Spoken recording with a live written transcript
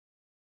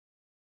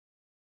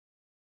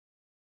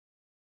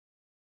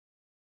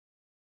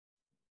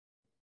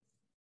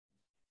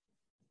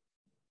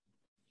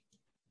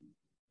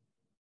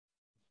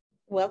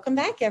Welcome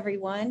back,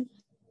 everyone.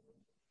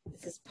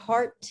 This is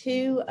part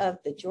 2 of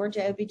the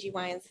Georgia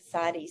OBGyn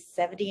Society's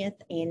 70th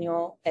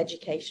annual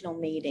educational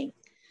meeting.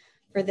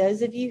 For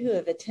those of you who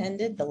have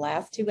attended the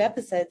last 2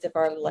 episodes of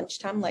our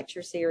lunchtime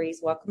lecture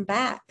series, welcome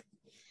back.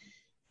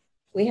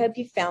 We hope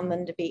you found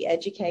them to be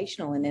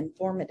educational and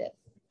informative.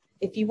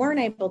 If you weren't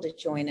able to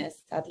join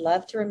us, I'd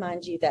love to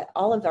remind you that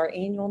all of our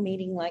annual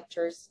meeting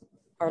lectures,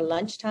 our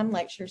lunchtime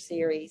lecture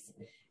series,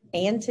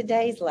 and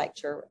today's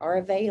lecture are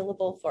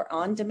available for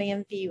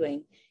on-demand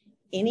viewing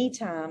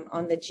anytime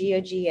on the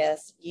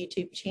GOGS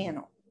YouTube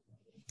channel.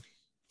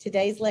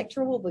 Today's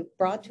lecture will be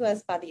brought to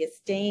us by the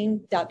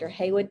esteemed Dr.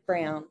 Haywood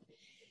Brown,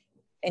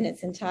 and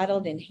it's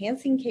entitled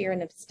Enhancing Care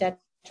in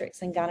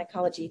Obstetrics and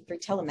Gynecology Through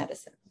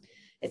Telemedicine.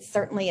 It's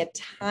certainly a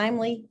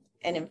timely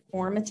and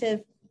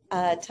informative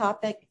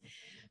topic.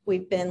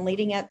 We've been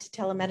leading up to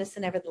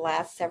telemedicine over the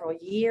last several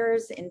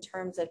years in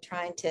terms of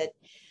trying to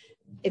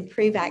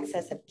improve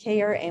access of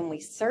care, and we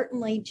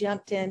certainly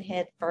jumped in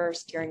head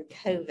first during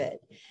COVID.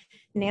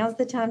 Now's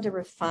the time to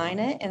refine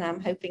it, and I'm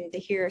hoping to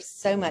hear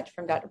so much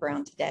from Dr.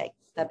 Brown today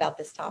about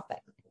this topic.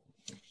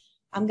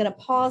 I'm going to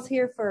pause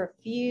here for a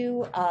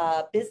few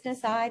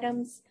business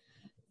items.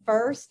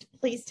 First,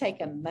 please take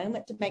a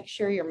moment to make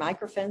sure your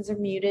microphones are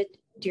muted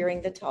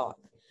during the talk.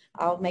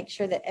 I'll make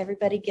sure that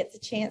everybody gets a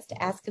chance to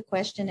ask a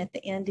question at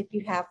the end if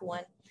you have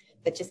one,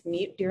 but just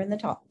mute during the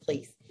talk,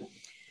 please.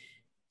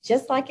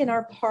 Just like in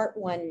our part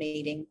 1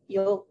 meeting,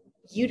 you'll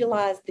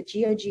utilize the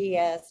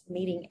GOGS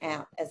meeting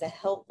app as a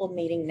helpful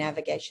meeting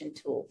navigation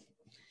tool.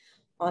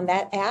 On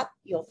that app,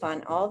 you'll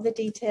find all the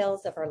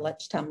details of our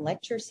lunchtime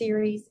lecture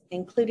series,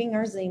 including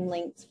our Zoom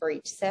links for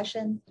each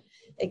session,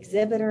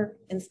 exhibitor,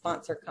 and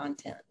sponsor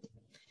content.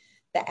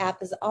 The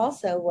app is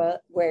also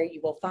where you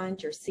will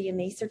find your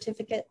CME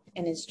certificate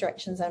and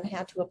instructions on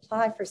how to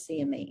apply for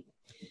CME.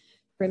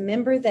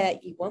 Remember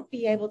that you won't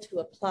be able to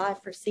apply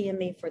for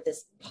CME for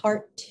this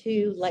part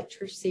 2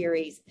 lecture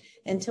series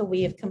until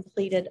we have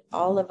completed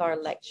all of our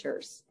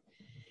lectures,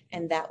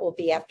 and that will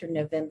be after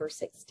November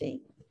 16th.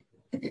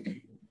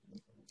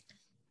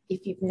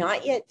 If you've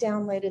not yet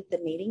downloaded the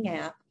meeting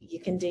app,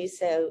 you can do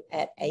so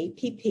at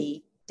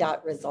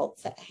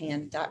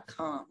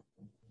app.resultsathand.com.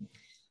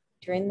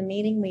 During the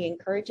meeting, we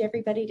encourage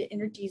everybody to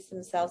introduce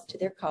themselves to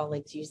their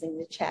colleagues using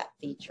the chat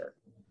feature.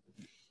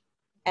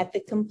 At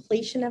the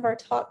completion of our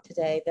talk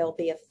today, there'll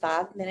be a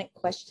 5-minute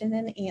question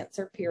and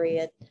answer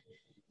period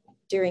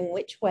during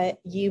which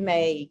you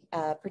may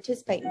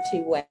participate in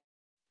 2 ways.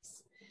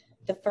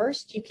 The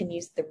first, you can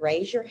use the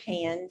raise your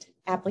hand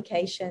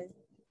application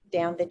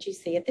down that you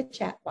see at the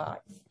chat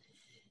box.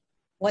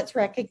 Once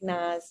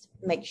recognized,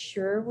 make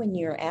sure when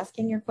you're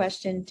asking your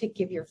question to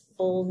give your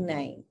full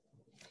name.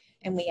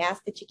 And we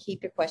ask that you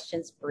keep your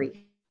questions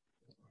brief.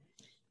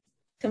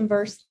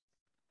 Conversely,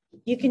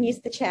 you can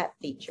use the chat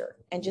feature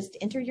and just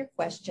enter your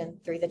question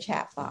through the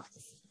chat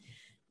box.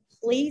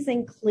 Please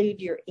include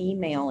your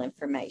email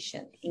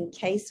information. In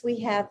case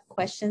we have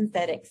questions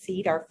that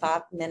exceed our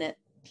 5-minute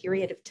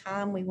period of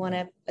time, we want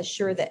to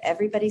assure that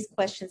everybody's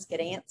questions get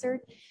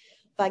answered.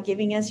 By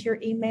giving us your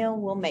email,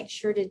 we'll make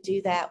sure to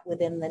do that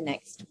within the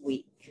next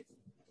week.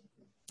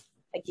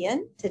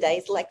 Again,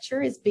 today's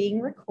lecture is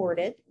being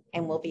recorded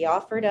and will be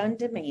offered on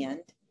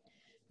demand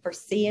for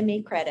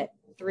CME credit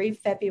through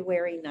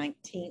February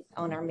 19th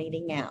on our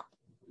meeting app.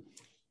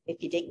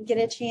 If you didn't get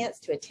a chance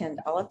to attend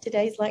all of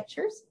today's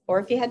lectures, or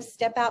if you had to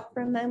step out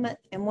for a moment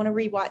and want to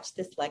rewatch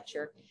this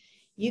lecture,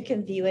 you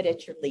can view it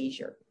at your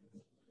leisure.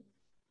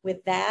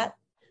 With that,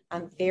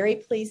 I'm very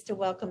pleased to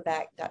welcome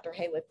back Dr.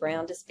 Haywood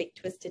Brown to speak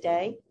to us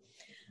today.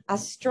 I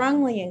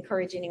strongly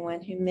encourage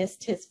anyone who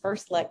missed his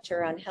first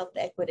lecture on health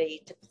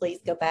equity to please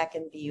go back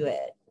and view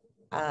it.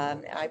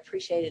 I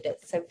appreciated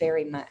it so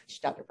very much,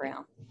 Dr.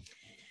 Brown.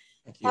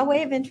 By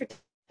way of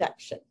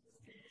introduction,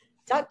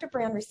 Dr.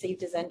 Brown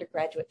received his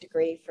undergraduate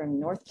degree from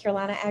North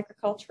Carolina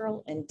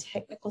Agricultural and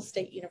Technical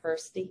State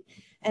University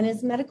and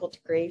his medical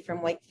degree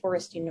from Wake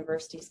Forest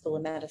University School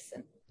of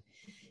Medicine.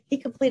 He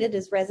completed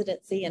his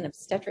residency in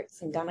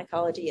Obstetrics and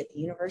Gynecology at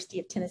the University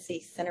of Tennessee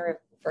Center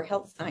for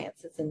Health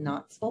Sciences in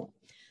Knoxville,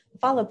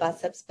 followed by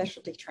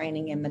subspecialty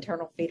training in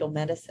maternal fetal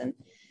medicine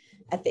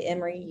at the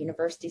Emory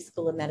University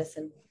School of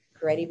Medicine,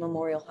 Grady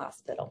Memorial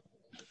Hospital.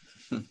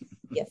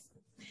 Yes.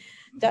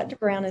 Dr.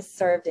 Brown has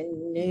served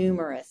in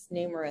numerous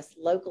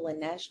local and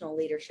national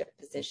leadership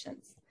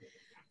positions.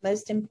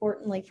 Most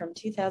importantly, from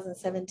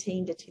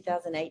 2017 to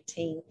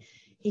 2018,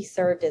 he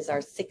served as our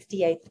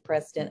 68th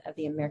president of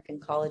the American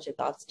College of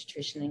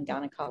Obstetricians and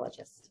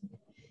Gynecologists.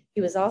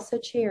 He was also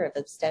chair of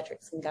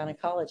Obstetrics and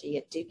Gynecology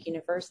at Duke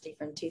University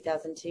from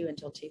 2002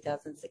 until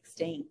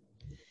 2016.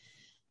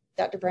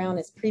 Dr. Brown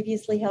has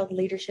previously held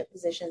leadership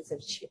positions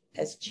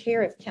as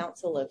chair of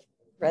Council of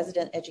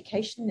Resident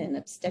Education in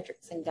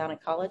Obstetrics and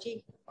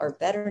Gynecology, or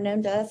better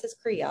known to us as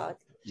CREOG.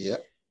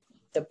 Yep.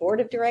 The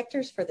board of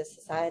directors for the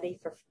Society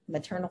for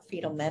Maternal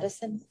Fetal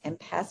Medicine, and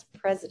past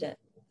president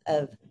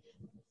of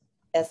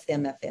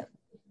SMFM.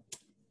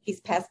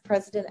 He's past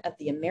president of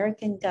the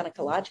American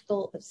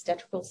Gynecological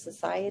Obstetrical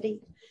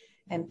Society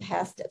and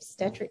past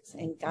Obstetrics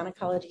and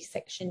Gynecology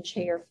Section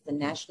Chair for the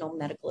National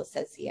Medical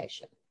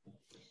Association.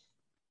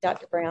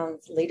 Dr.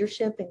 Brown's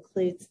leadership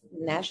includes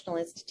National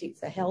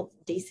Institutes of Health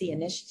DC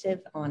Initiative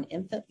on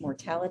Infant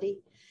Mortality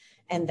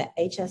and the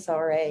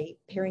HSRA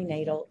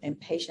Perinatal and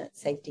Patient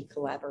Safety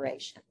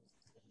Collaboration.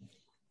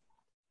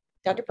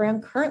 Dr.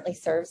 Brown currently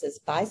serves as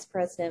Vice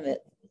President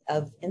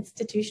of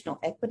Institutional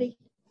Equity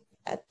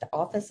at the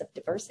Office of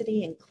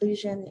Diversity,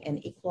 Inclusion,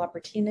 and Equal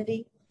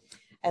Opportunity,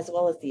 as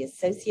well as the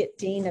Associate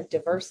Dean of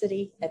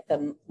Diversity at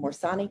the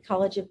Morsani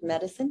College of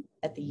Medicine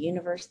at the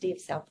University of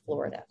South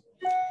Florida.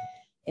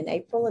 In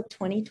April of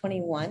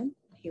 2021,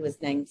 he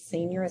was named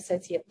Senior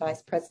Associate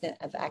Vice President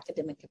of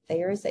Academic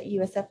Affairs at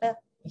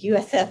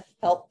USF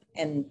Health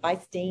and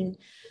Vice Dean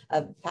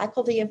of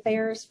Faculty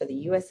Affairs for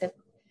the USF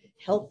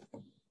Health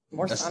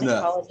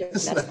Morsani College of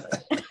Medicine.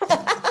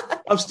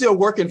 I'm still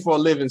working for a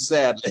living,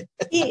 sadly.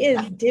 He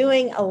is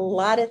doing a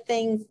lot of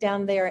things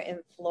down there in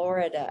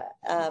Florida.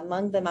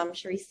 Among them, I'm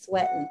sure he's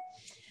sweating.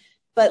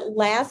 But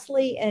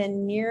lastly,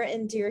 and near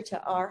and dear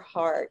to our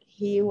heart,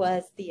 he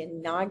was the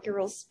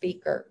inaugural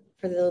speaker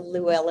for the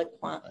Luella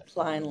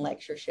Klein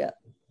Lectureship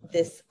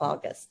this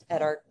August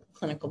at our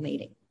clinical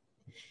meeting.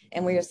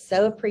 And we are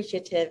so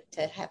appreciative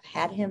to have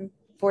had him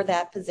for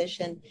that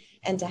position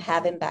and to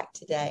have him back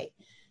today.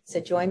 So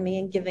join me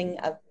in giving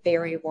a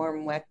very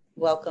warm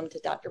welcome to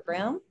Dr.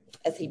 Brown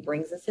as he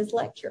brings us his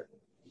lecture.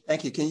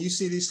 Thank you. Can you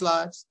see these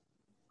slides?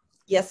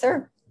 Yes,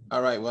 sir.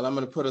 All right. Well, I'm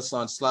going to put us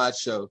on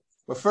slideshow.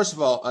 But first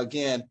of all,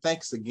 again,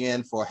 thanks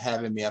again for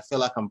having me. I feel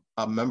like I'm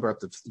a member of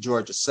the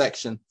Georgia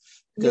section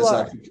because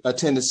I've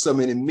attended so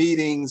many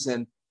meetings.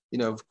 And, you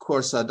know, of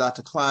course,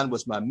 Dr. Klein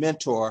was my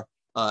mentor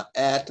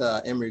at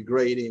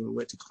Emory-Grady, and we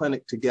went to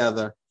clinic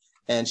together.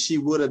 And she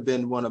would have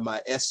been one of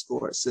my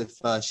escorts if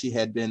she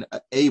had been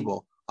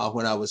able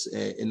when I was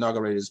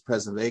inaugurated as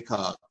president of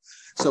ACOG.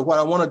 So what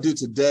I want to do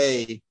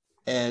today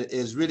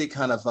is really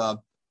kind of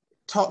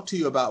talk to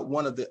you about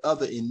one of the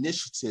other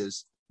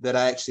initiatives that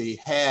I actually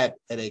had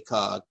at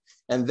ACOG,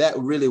 and that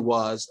really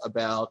was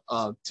about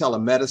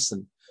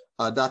telemedicine.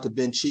 Dr.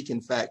 Ben Cheek,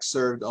 in fact,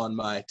 served on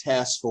my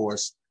task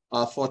force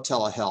for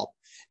telehealth,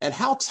 and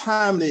how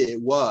timely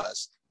it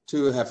was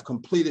to have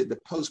completed the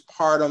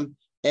postpartum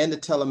and the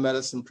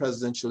telemedicine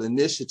presidential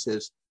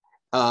initiatives.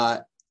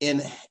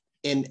 And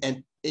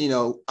you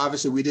know,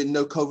 obviously we didn't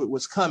know COVID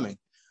was coming,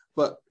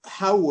 but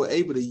how we're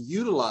able to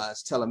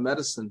utilize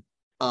telemedicine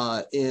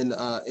in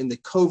the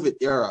COVID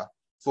era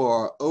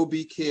for OB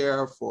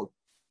care, for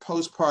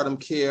postpartum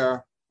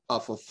care,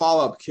 for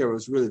follow-up care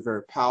was really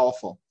very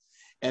powerful.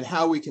 And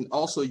how we can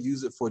also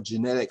use it for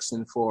genetics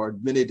and for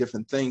many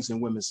different things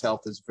in women's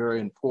health is very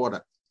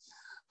important.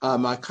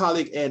 My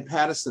colleague, Ann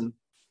Patterson,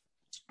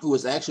 who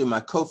was actually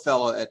my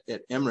co-fellow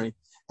at Emory,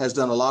 has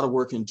done a lot of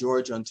work in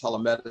Georgia on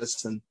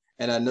telemedicine.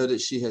 And I know that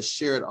she has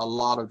shared a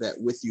lot of that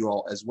with you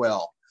all as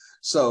well.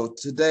 So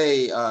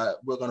today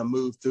we're going to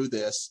move through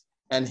this.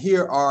 And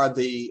here are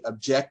the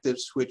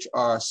objectives which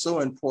are so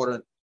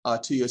important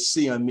to your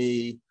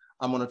CME.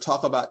 I'm going to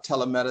talk about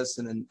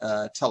telemedicine and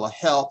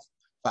telehealth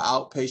for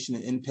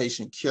outpatient and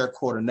inpatient care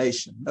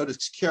coordination.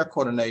 Notice care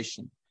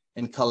coordination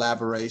and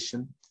collaboration.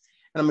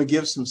 And I'm going to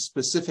give some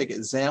specific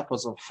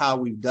examples of how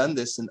we've done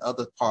this in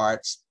other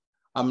parts.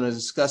 I'm going to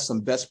discuss some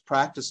best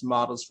practice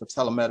models for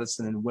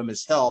telemedicine in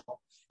women's health,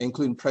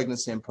 including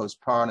pregnancy and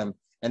postpartum,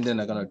 and then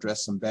I'm going to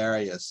address some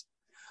barriers.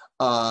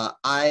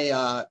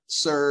 I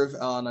serve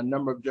on a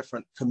number of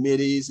different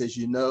committees. As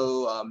you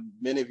know,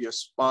 many of your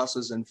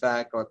sponsors, in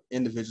fact, are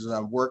individuals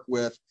I work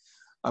with.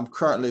 I'm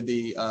currently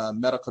the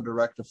medical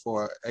director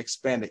for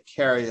expanded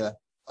carrier,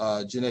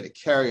 genetic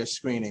carrier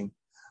screening.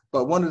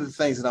 But one of the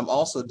things that I'm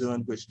also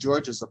doing, which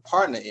Georgia's a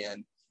partner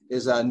in,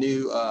 is our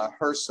new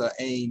HRSA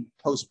AIM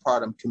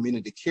postpartum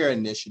community care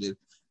initiative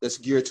that's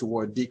geared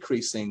toward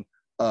decreasing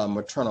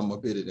maternal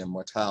morbidity and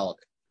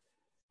mortality.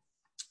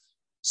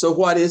 So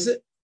what is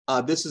it?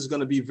 This is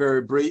going to be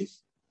very brief.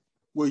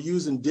 We're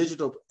using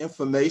digital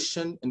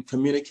information and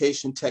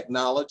communication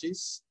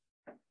technologies,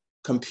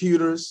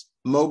 computers,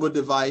 mobile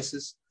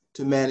devices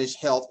to manage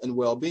health and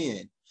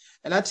well-being.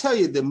 And I tell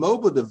you, the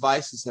mobile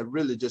devices have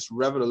really just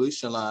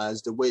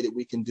revolutionized the way that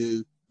we can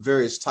do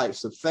various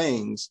types of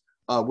things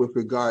with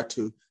regard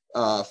to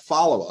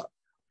follow-up.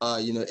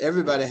 You know,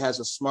 everybody has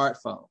a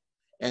smartphone.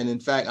 And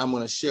in fact, I'm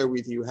going to share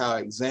with you how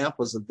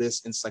examples of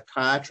this in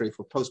psychiatry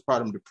for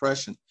postpartum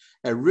depression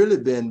have really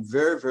been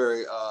very,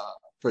 very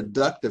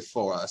productive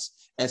for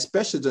us,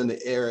 especially during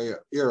the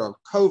era of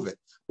COVID,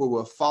 where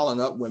we're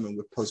following up women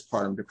with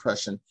postpartum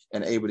depression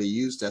and able to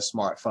use their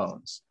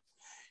smartphones.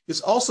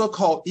 It's also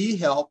called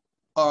e-health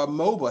or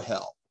mobile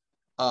health.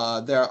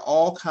 There are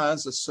all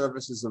kinds of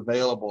services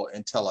available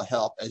in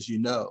telehealth, as you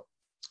know.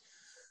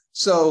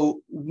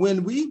 So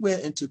when we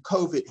went into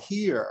COVID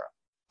here,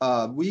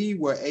 we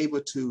were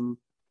able to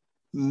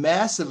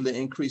massively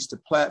increase the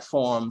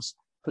platforms,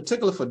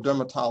 particularly for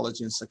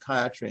dermatology and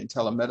psychiatry and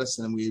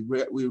telemedicine, and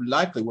we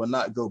likely will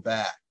not go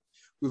back.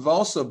 We've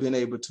also been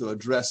able to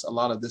address a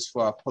lot of this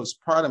for our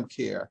postpartum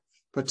care,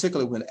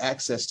 particularly when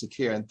access to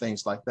care and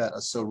things like that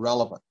are so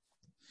relevant.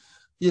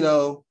 You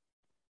know,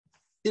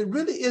 it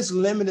really is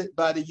limited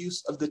by the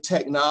use of the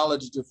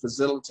technology to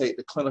facilitate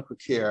the clinical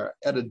care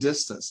at a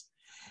distance.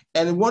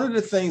 And one of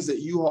the things that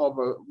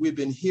we've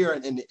been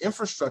hearing in the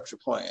infrastructure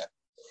plan,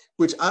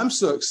 which I'm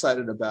so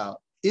excited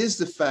about, is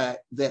the fact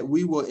that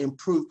we will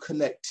improve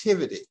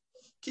connectivity.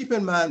 Keep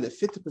in mind that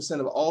 50%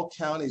 of all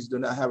counties do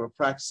not have a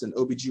practice in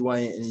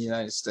OBGYN in the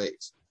United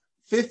States.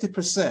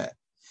 50%.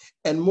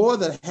 And more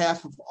than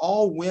half of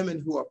all women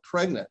who are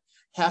pregnant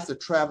have to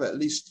travel at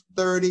least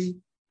 30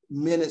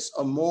 minutes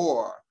or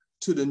more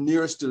to the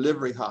nearest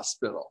delivery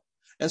hospital.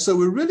 And so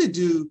we really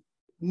do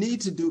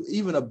need to do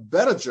even a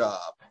better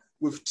job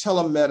with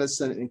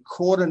telemedicine and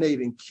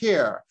coordinating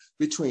care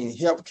between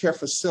healthcare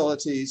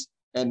facilities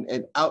and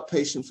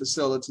outpatient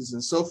facilities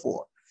and so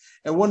forth.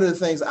 And one of the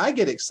things I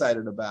get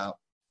excited about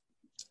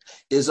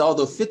is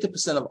although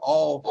 50% of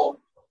all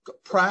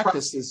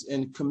practices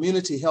in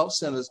community health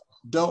centers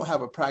don't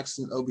have a practice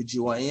in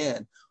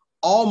OBGYN,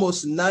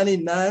 almost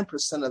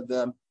 99% of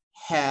them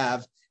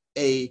have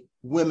a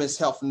women's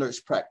health nurse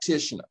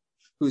practitioner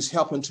who's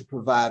helping to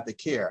provide the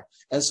care.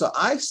 And so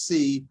I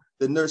see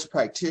the nurse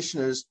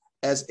practitioners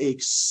as a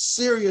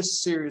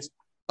serious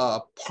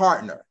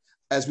partner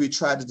as we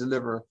try to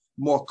deliver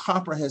more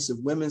comprehensive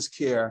women's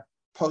care,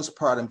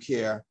 postpartum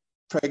care,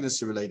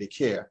 pregnancy-related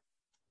care.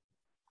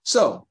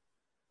 So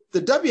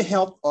the W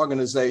Health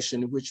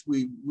Organization, which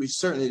we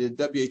certainly,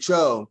 the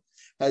WHO,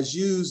 has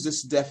used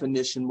this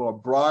definition more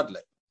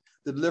broadly,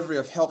 the delivery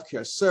of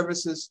healthcare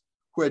services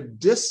where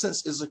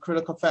distance is a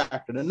critical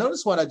factor. And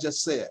notice what I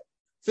just said.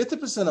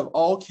 50% of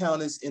all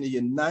counties in the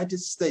United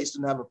States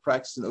don't have a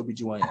practice in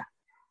OBGYN.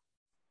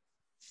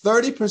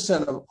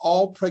 30% of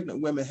all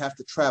pregnant women have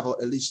to travel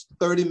at least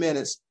 30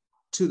 minutes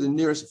to the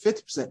nearest,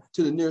 50%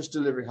 to the nearest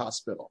delivery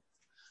hospital.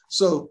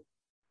 So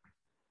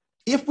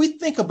if we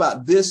think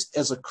about this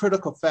as a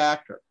critical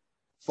factor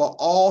for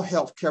all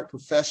healthcare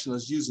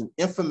professionals using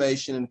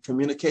information and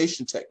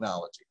communication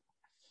technology,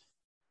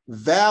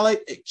 valid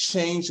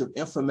exchange of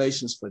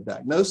information for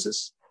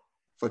diagnosis,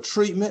 for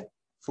treatment,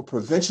 for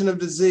prevention of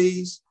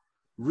disease,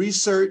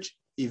 research,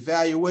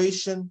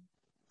 evaluation,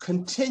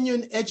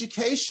 continuing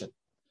education.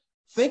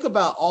 Think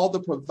about all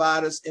the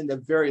providers in the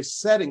various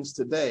settings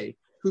today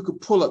who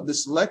could pull up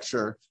this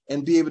lecture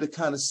and be able to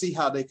kind of see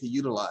how they could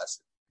utilize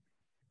it.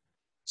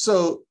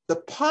 So the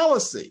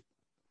policy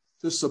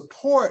to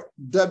support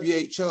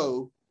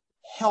WHO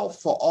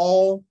Health for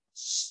All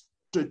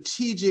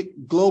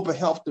strategic global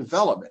health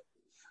development,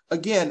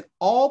 again,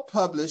 all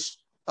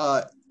published,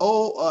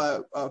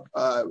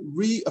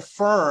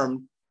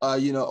 reaffirmed,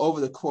 over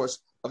the course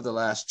of the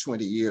last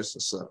 20 years or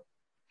so.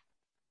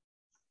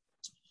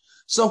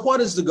 So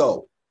what is the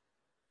goal?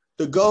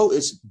 The goal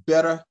is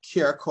better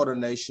care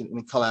coordination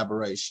and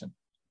collaboration.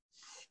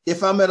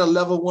 If I'm at a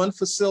level 1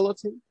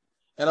 facility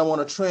and I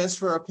want to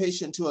transfer a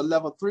patient to a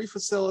level 3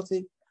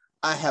 facility,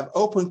 I have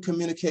open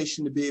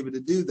communication to be able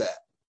to do that.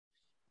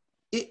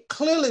 It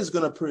clearly is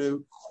going to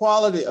improve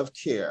quality of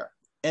care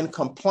and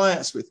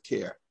compliance with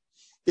care.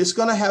 It's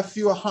going to have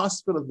fewer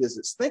hospital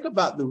visits. Think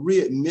about the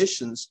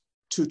readmissions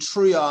to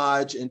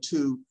triage and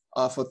to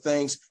for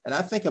things. And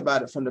I think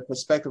about it from the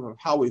perspective of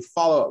how we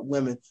follow up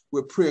women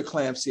with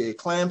preeclampsia,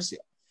 eclampsia,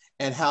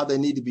 and how they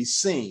need to be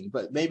seen.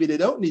 But maybe they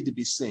don't need to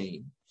be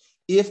seen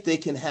if they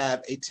can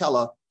have a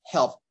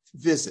telehealth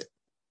visit.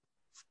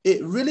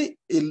 It really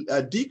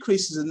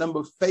decreases the number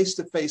of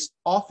face-to-face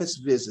office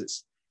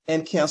visits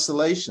and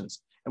cancellations.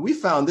 And we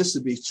found this to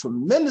be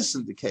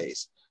tremendously the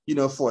case,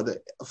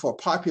 for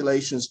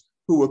populations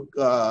who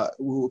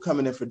were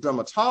coming in for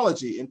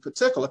dermatology in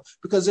particular,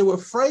 because they were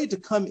afraid to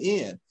come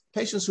in.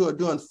 Patients who are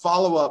doing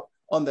follow-up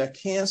on their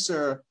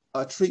cancer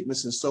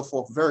treatments and so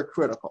forth, very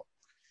critical.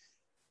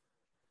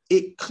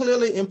 It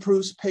clearly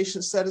improves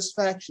patient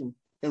satisfaction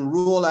and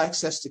rural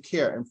access to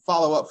care and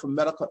follow-up for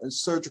medical and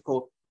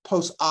surgical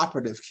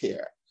post-operative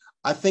care.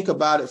 I think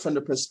about it from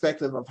the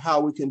perspective of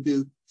how we can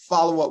do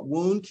follow-up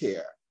wound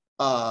care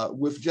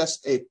with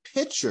just a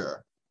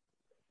picture,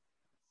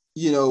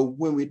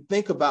 when we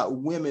think about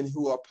women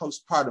who are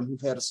postpartum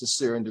who've had a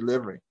cesarean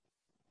delivery.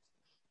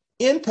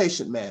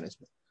 Inpatient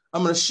management.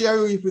 I'm going to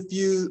share with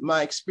you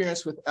my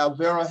experience with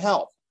Alvera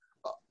Health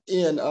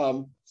in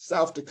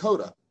South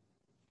Dakota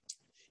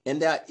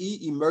and their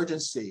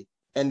emergency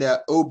and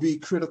their OB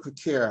critical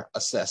care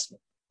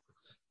assessment.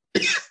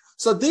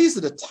 So these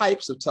are the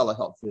types of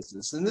telehealth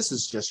visits, and this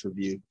is just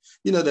review.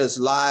 There's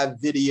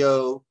live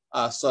video,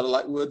 sort of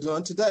like we're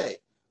doing today,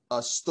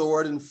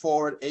 stored and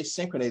forward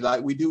asynchrony,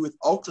 like we do with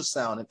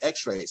ultrasound and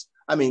x-rays.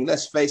 I mean,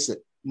 let's face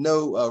it,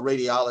 no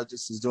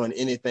radiologist is doing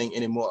anything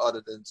anymore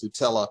other than to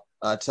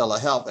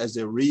telehealth as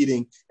they're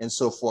reading and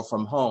so forth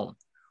from home.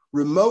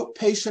 Remote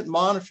patient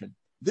monitoring.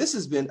 This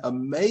has been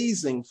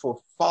amazing for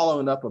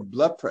following up of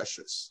blood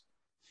pressures.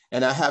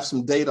 And I have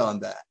some data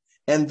on that.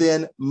 And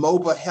then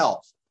mobile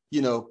health,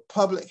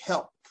 public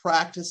health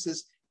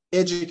practices,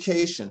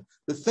 education,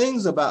 the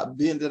things about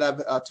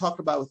that I've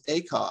talked about with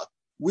ACOG.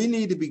 We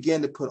need to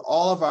begin to put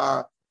all of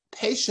our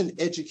patient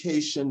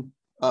education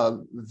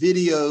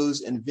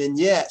videos and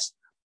vignettes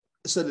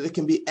so that it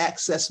can be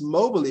accessed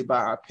mobilely by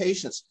our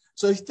patients,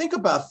 So if you think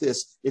about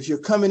this, if you're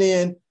coming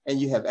in and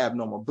you have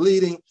abnormal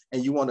bleeding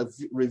and you want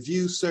to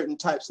review certain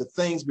types of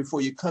things before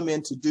you come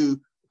in to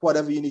do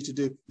whatever you need to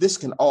do, this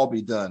can all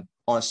be done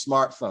on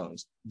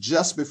smartphones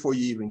just before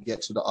you even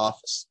get to the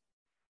office.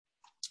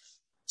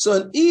 So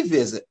an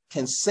e-visit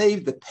can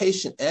save the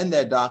patient and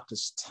their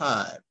doctor's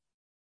time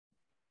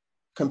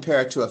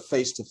compared to a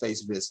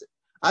face-to-face visit.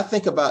 I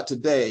think about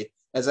today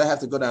as I have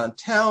to go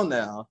downtown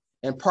now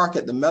and park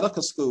at the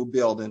medical school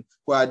building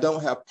where I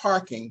don't have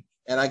parking,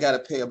 and I got to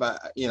pay about,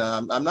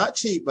 I'm not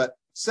cheap, but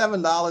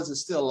 $7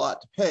 is still a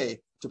lot to pay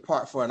to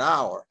park for an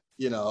hour,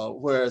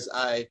 whereas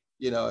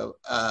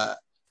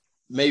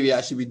maybe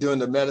I should be doing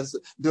the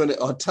medicine, doing it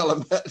on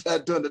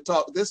telemed, doing the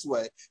talk this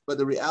way. But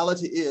the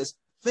reality is,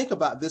 think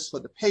about this for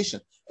the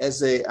patient.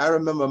 I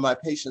remember my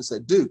patients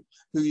at Duke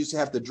who used to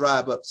have to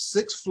drive up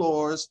 6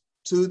 floors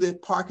to the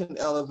parking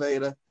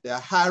elevator. They're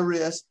high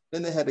risk.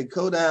 Then they had to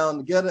go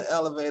down, get an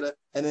elevator,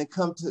 and then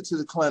come to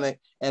the clinic.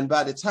 And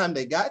by the time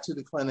they got to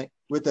the clinic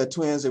with their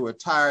twins, they were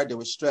tired, they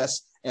were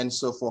stressed, and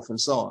so forth and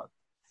so on.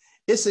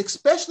 It's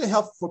especially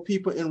helpful for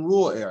people in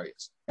rural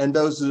areas and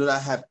those who do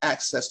not have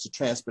access to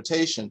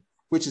transportation,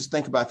 which is,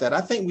 think about that.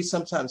 I think we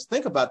sometimes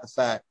think about the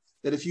fact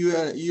that if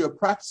you're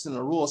practicing in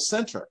a rural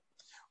center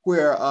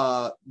where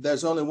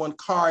there's only one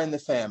car in the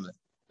family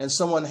and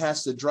someone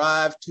has to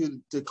drive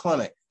to the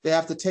clinic, they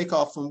have to take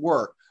off from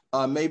work.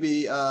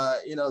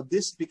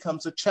 This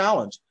becomes a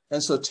challenge.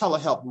 And so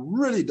telehealth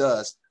really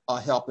does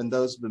help in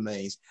those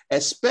domains,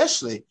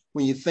 especially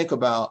when you think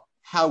about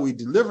how we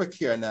deliver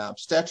care now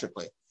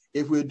obstetrically.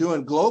 If we're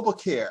doing global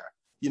care,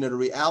 the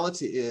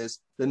reality is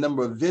the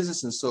number of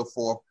visits and so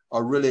forth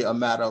are really a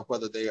matter of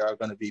whether they are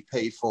going to be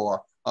paid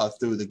for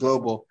through the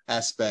global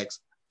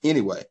aspects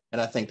anyway.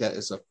 And I think that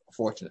is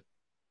fortunate.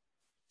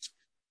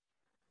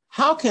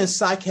 How can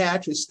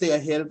psychiatrists stay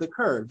ahead of the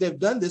curve? They've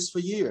done this for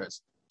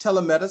years.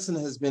 Telemedicine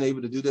has been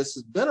able to do this.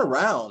 It's been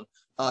around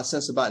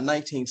since about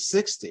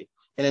 1960.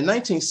 And in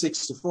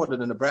 1964,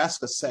 the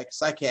Nebraska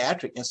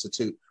Psychiatric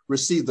Institute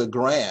received a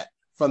grant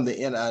from the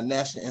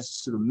National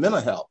Institute of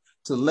Mental Health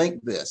to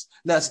link this.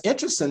 Now, it's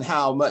interesting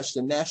how much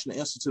the National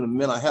Institute of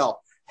Mental Health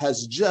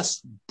has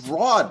just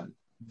broadened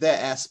their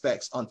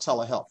aspects on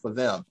telehealth for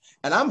them.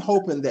 And I'm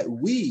hoping that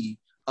we,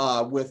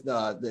 with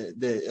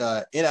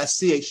the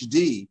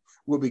NICHD,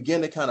 will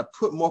begin to kind of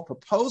put more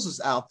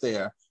proposals out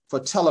there for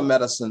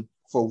telemedicine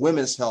for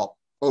women's health,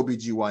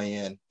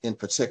 OBGYN in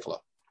particular.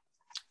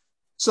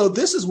 So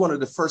this is one of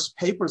the first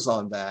papers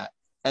on that.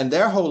 And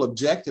their whole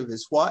objective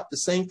is what? The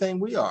same thing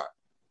we are,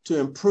 to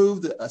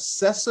improve the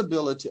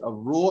accessibility of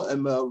rural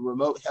and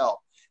remote health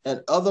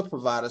and other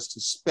providers to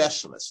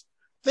specialists.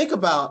 Think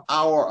about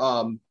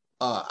our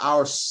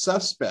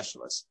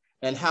subspecialists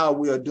and how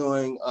we are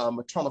doing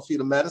maternal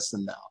fetal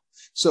medicine now.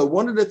 So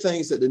one of the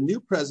things that the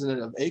new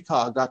president of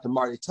ACOG, Dr.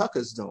 Marty Tucker,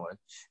 is doing,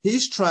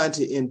 he's trying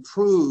to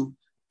improve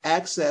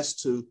access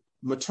to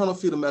maternal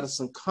fetal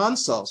medicine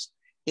consults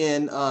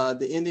in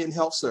the Indian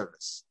Health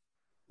Service,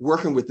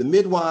 working with the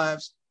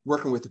midwives,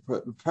 working with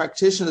the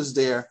practitioners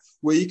there,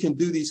 where you can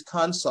do these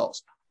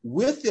consults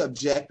with the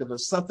objective of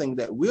something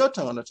that we're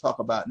going to talk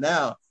about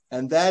now,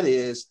 and that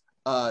is,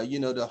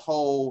 the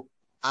whole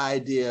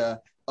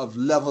idea of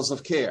levels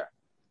of care,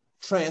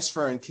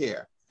 transferring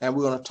care. And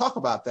we're going to talk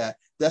about that.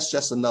 That's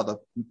just another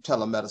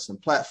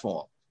telemedicine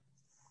platform.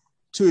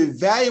 To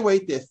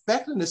evaluate the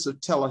effectiveness of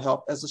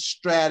telehealth as a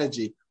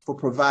strategy for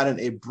providing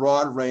a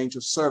broad range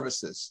of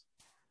services.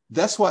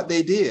 That's what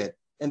they did.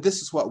 And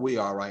this is what we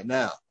are right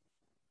now.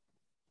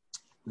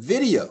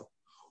 Video.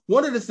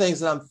 One of the things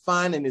that I'm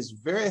finding is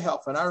very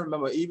helpful. And I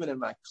remember even in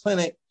my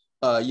clinic,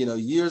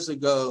 years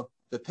ago,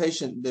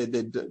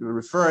 the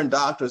referring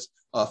doctors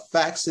are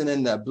faxing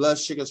in their blood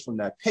sugars from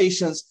their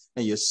patients,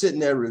 and you're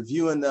sitting there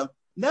reviewing them.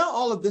 Now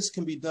all of this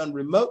can be done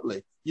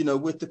remotely,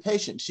 with the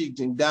patient. She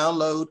can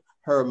download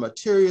her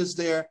materials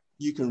there.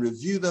 You can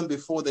review them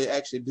before they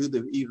actually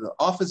do either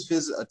office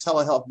visit or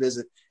telehealth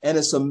visit. And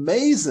it's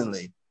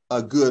amazingly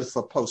good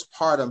for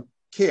postpartum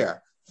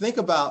care. Think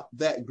about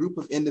that group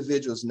of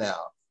individuals now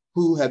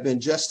who have been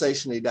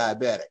gestationally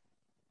diabetic,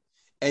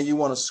 and you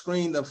want to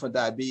screen them for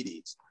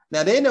diabetes.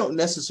 Now, they don't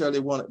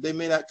necessarily they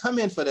may not come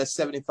in for that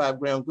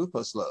 75-gram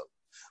glucose load,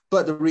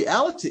 but the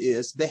reality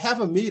is they have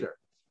a meter,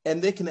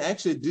 and they can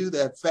actually do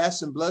their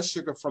fasting blood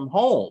sugar from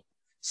home,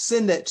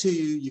 send that to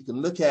you, you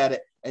can look at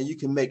it, and you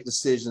can make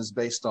decisions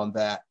based on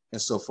that, and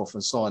so forth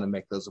and so on, and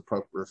make those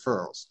appropriate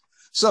referrals.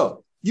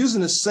 So using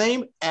the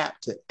same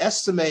app to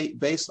estimate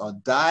based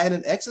on diet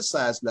and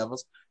exercise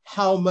levels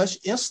how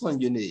much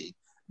insulin you need.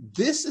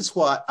 This is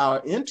what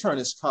our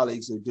internist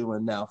colleagues are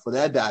doing now for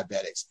their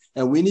diabetics.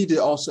 And we need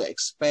to also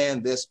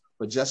expand this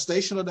for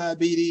gestational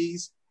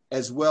diabetes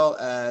as well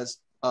as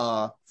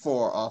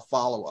for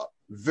follow-up.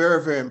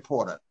 Very, very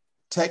important.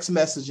 Text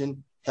messaging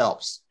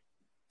helps.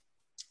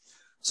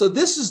 So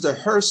this is the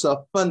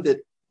HRSA-funded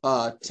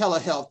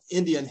telehealth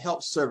Indian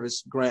Health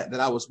Service grant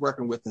that I was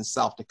working with in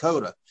South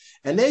Dakota.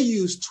 And they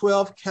used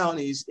 12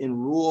 counties in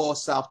rural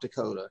South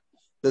Dakota.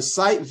 The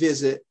site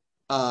visit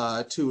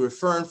to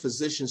referring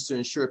physicians to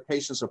ensure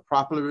patients are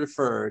properly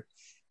referred,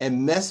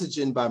 and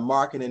messaging by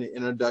marketing and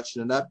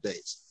introduction and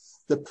updates.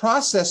 The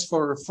process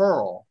for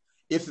referral,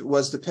 if it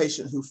was the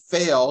patient who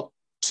failed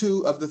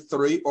 2 of the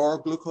 3 oral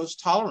glucose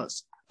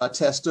tolerance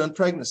tests during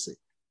pregnancy,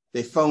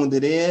 they phoned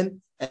it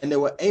in and they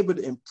were able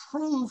to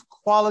improve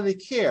quality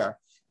care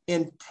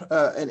in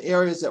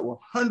areas that were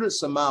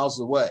hundreds of miles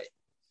away,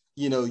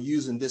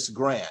 using this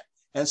grant.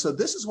 And so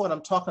this is what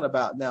I'm talking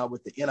about now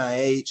with the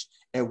NIH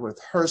and with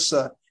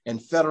HRSA and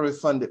federally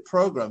funded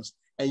programs.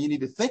 And you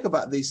need to think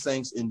about these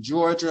things in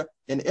Georgia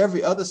and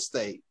every other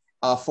state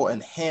for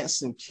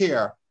enhancing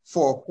care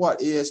for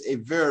what is a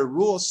very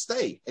rural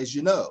state, as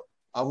you know,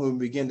 when we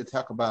begin to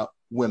talk about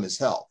women's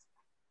health.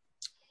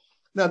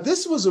 Now,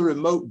 this was a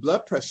remote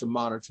blood pressure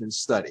monitoring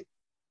study.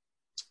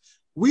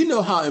 We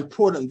know how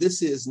important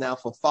this is now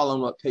for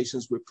following up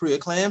patients with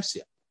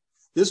preeclampsia.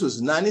 This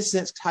was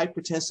 96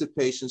 hypertensive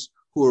patients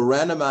who were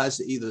randomized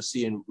to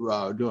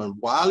either doing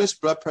wireless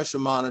blood pressure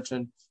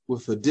monitoring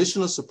with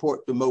additional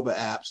support through mobile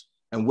apps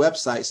and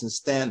websites and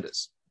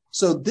standards.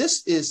 So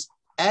this is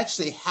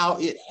actually how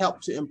it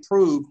helped to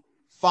improve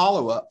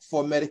follow-up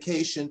for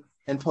medication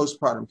and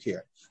postpartum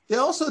care. They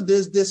also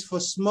did this for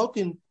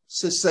smoking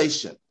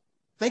cessation.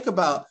 Think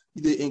about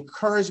the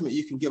encouragement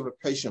you can give a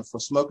patient for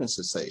smoking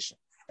cessation.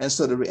 And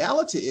so the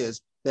reality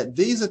is that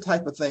these are the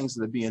type of things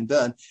that are being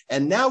done.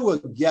 And now we're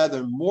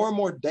gathering more and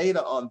more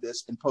data on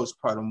this in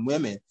postpartum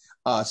women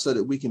so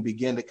that we can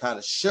begin to kind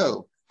of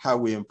show how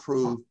we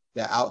improve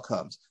their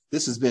outcomes.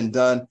 This has been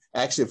done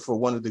actually for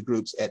one of the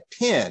groups at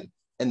Penn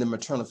and the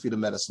maternal fetal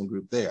medicine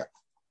group there.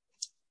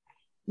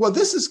 Well,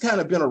 this has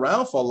kind of been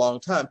around for a long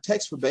time.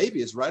 Text for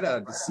Baby is right out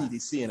of the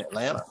CDC in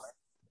Atlanta,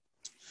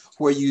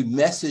 where you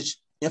message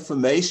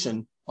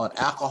information on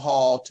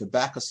alcohol,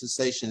 tobacco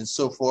cessation, and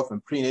so forth,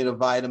 and prenatal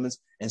vitamins,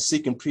 and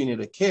seeking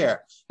prenatal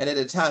care. And at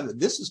the time that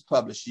this was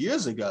published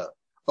years ago,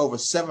 over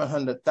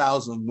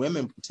 700,000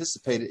 women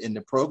participated in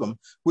the program,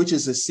 which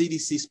is a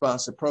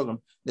CDC-sponsored program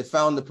that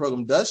found the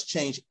program does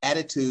change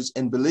attitudes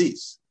and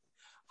beliefs.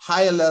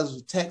 Higher levels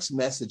of text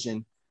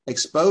messaging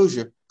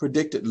exposure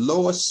predicted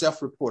lower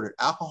self-reported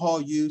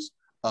alcohol use,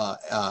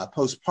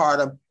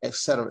 postpartum, et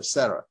cetera, et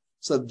cetera.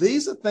 So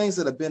these are things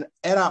that have been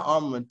at our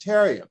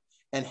armamentarium,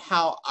 and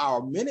how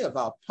many of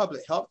our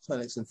public health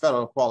clinics and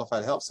federal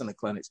qualified health center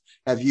clinics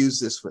have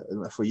used this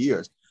for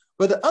years.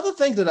 But the other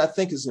thing that I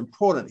think is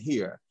important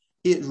here,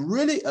 it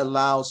really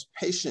allows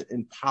patient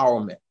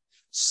empowerment,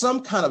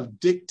 some kind of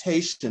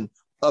dictation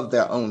of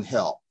their own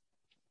health.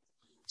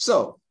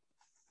 So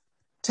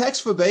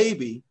Text for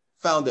Baby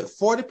found that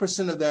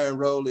 40% of their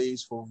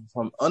enrollees were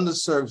from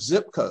underserved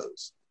zip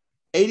codes,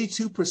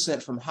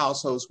 82% from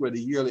households where the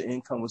yearly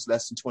income was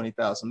less than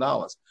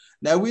 $20,000.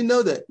 Now we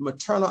know that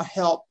maternal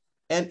health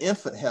and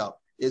infant health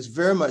is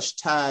very much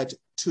tied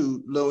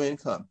to low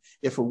income.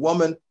 If a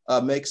woman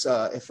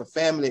if a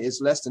family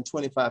is less than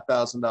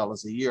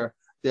 $25,000 a year,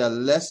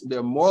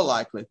 they're more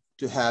likely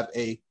to have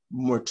a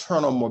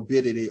maternal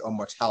morbidity or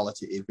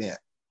mortality event.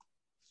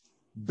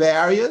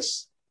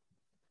 Barriers,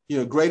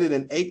 greater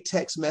than 8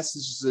 text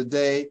messages a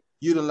day,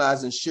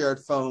 utilizing shared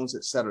phones,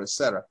 et cetera, et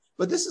cetera.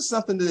 But this is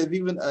something that they've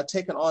even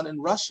taken on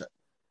in Russia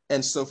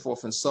and so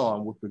forth and so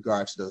on with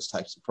regard to those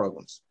types of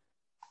programs.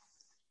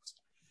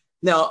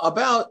 Now,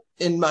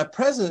 in my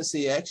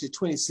presidency, actually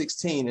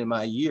 2016, in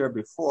my year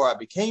before I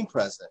became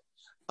president,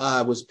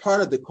 I was part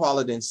of the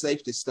quality and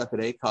safety stuff at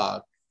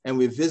ACOG, and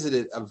we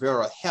visited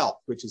Avera Health,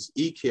 which is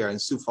e-care in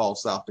Sioux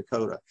Falls, South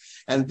Dakota.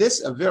 And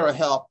this Avera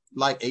Health,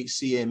 like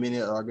HCA and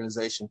many other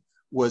organizations,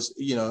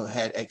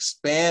 had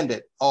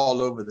expanded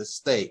all over the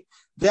state.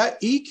 That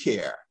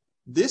e-care,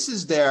 this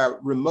is their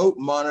remote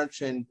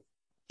monitoring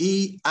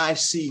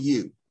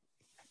EICU.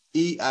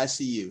 They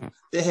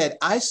had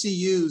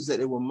ICUs that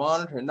they were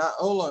monitoring not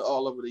only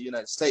all over the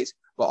United States,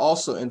 but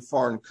also in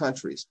foreign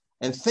countries.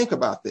 And think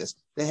about this.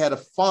 They had a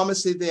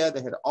pharmacy there.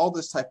 They had all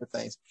this type of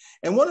things.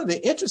 And one of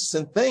the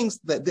interesting things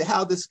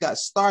how this got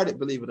started,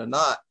 believe it or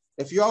not,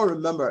 if you all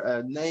remember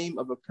a name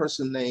of a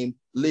person named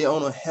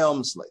Leona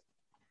Helmsley.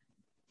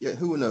 Yeah,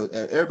 who knows?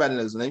 Everybody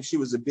knows the name. She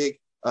was a big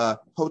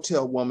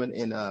hotel woman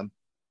in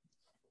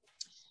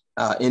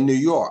New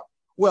York.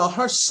 Well,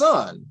 her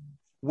son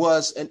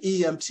was an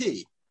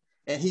EMT,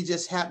 and he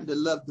just happened to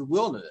love the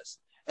wilderness.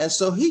 And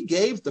so he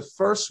gave the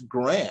first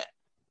grant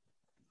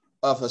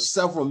of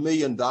several $1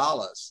 million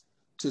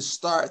to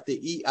start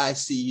the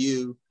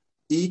EICU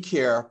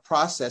e-care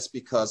process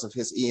because of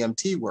his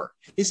EMT work.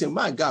 He said,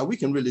 my God, we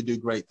can really do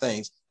great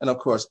things. And of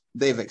course,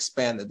 they've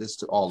expanded this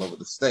to all over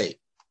the state.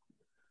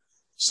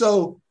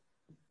 So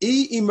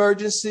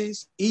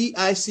e-emergencies,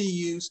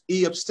 e-ICUs,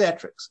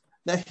 e-obstetrics.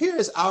 Now here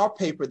is our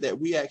paper that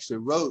we actually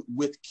wrote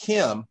with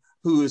Kim,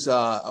 who is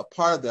a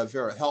part of the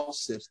Avera Health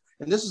SIPs.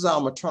 And this is our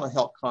maternal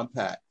health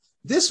compact.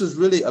 This was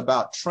really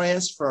about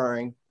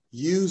transferring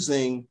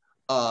using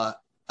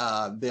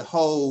the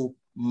whole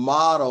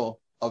model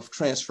of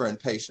transferring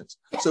patients.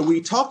 So we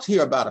talked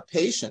here about a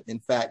patient. In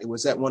fact, it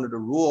was at one of the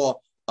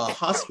rural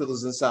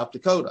hospitals in South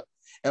Dakota.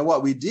 And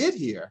what we did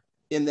here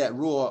in that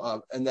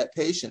rural, in that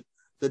patient,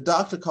 the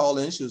doctor called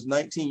in. She was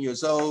 19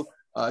 years old.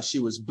 She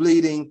was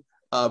bleeding.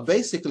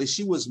 basically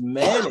she was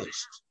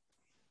managed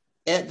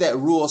at that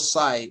rural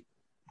site,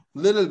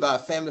 literally by a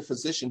family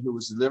physician who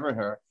was delivering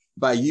her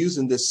by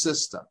using this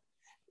system.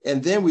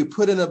 And then we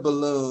put in a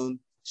balloon,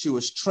 she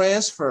was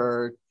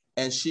transferred,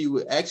 and she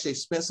would actually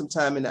spend some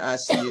time in the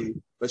ICU,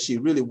 but she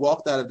really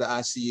walked out of the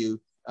ICU,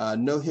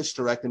 no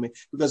hysterectomy,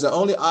 because the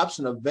only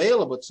option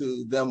available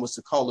to them was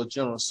to call a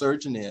general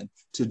surgeon in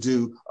to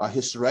do a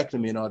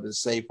hysterectomy in order to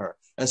save her.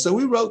 And so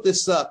we wrote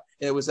this up,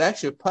 and it was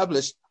actually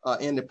published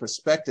in the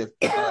Perspective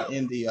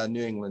in the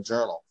New England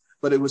Journal,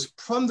 but it was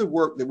from the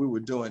work that we were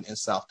doing in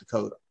South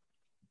Dakota.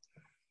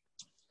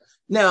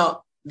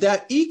 Now,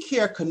 that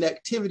e-care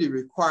connectivity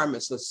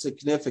requirements are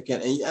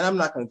significant, and I'm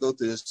not going to go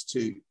through this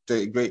to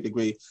a great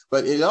degree,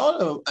 but it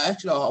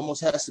actually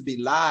almost has to be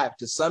live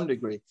to some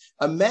degree.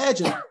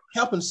 Imagine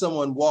helping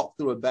someone walk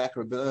through a back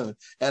of a balloon.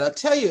 And I'll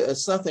tell you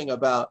something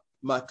about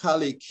my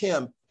colleague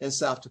Kim in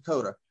South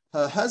Dakota.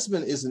 Her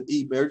husband is an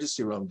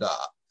emergency room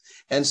doc.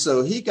 And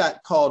so he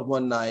got called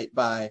one night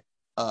by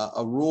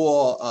a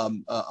rural,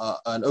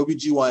 an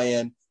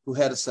OBGyn who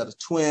had a set of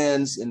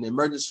twins in the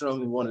emergency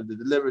room. He wanted to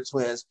deliver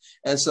twins.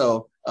 And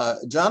so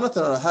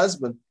Jonathan, her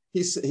husband,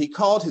 he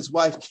called his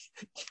wife,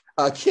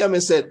 Kim,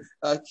 and said,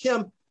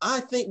 Kim,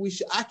 I think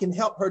I can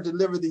help her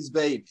deliver these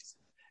babies.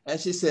 And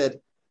she said,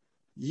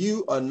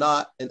 you are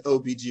not an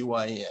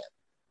OBGYN.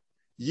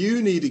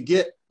 You need to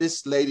get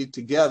this lady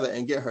together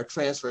and get her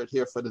transferred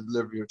here for the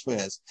delivery of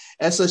twins.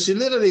 And so she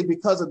literally,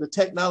 because of the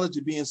technology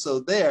being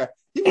so there,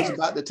 he was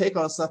about to take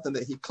on something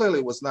that he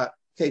clearly was not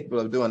capable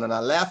of doing. And I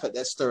laugh at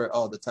that story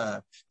all the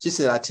time. She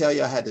said, I tell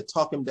you, I had to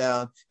talk him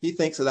down. He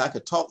thinks that I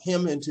could talk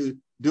him into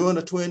doing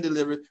a twin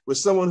delivery with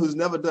someone who's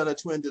never done a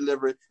twin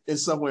delivery in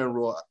somewhere in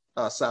rural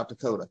South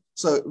Dakota.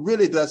 So it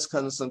really does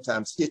kind of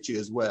sometimes hit you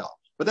as well.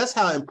 But that's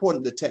how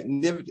important the tech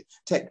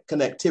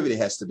connectivity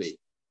has to be.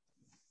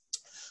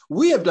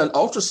 We have done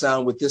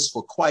ultrasound with this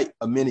for quite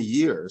many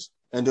years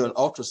and doing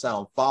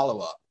ultrasound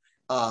follow-up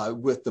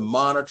with the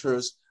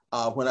monitors.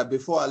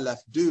 Before I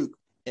left Duke,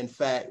 in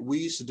fact, we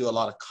used to do a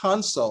lot of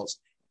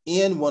consults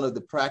in one of the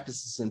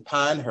practices in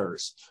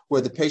Pinehurst, where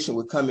the patient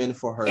would come in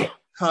for her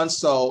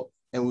consult,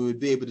 and we would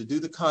be able to do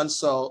the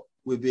consult.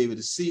 We'd be able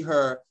to see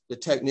her. The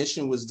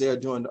technician was there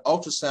doing the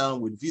ultrasound,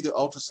 would view the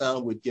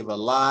ultrasound, would give a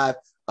live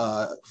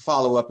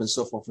follow-up and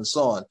so forth and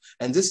so on.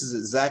 And this is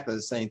exactly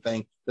the same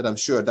thing that I'm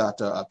sure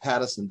Dr.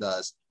 Patterson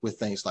does with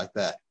things like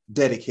that.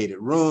 Dedicated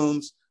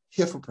rooms,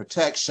 HIPAA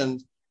protection,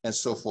 and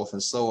so forth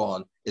and so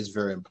on is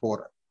very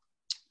important.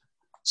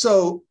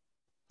 So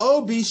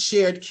OB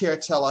shared care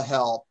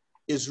telehealth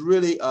is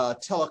really a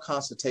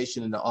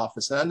teleconsultation in the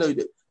office. And I know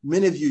that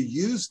many of you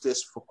use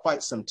this for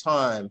quite some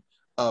time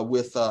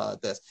with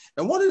this.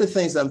 And one of the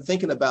things I'm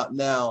thinking about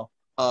now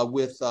I'm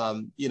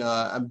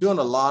doing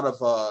a lot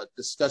of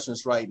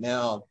discussions right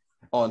now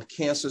on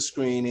cancer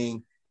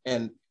screening.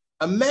 And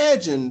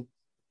imagine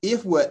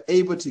if we're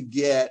able to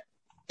get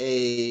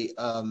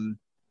an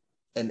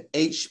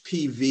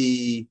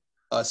HPV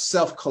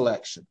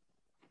self-collection,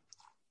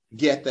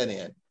 get that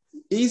in.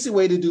 Easy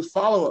way to do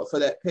follow-up for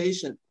that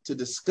patient to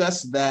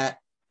discuss that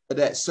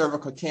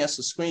cervical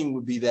cancer screening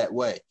would be that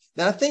way.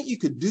 Now, I think you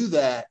could do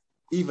that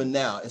even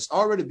now. It's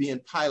already being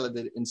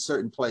piloted in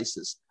certain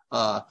places,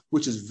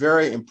 which is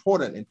very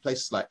important in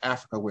places like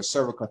Africa where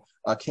cervical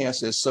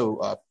cancer is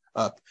so,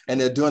 and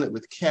they're doing it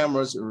with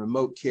cameras and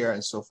remote care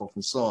and so forth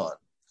and so on.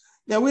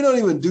 Now, we don't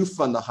even do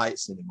fundal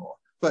heights anymore,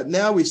 but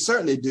now we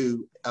certainly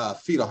do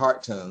fetal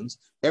heart tones.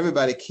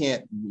 Everybody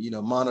can't,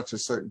 monitor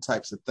certain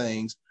types of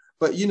things,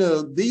 but,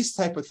 these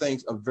type of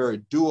things are very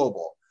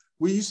doable.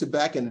 We used to,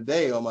 back in the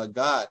day, oh my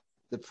God,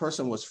 the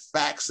person was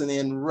faxing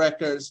in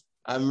records.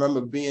 I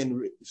remember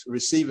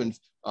receiving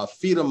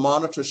fetal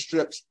monitor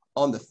strips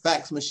on the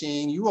fax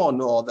machine. You all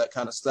know all that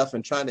kind of stuff,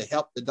 and trying to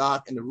help the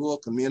doc in the rural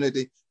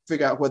community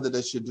figure out whether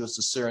they should do a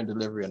cesarean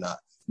delivery or not.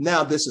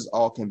 Now this is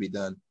all can be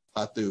done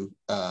through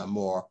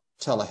more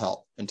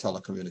telehealth and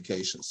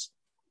telecommunications.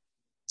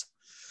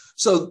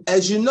 So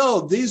as you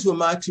know, these were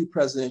my two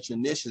presidential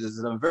initiatives,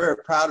 and I'm very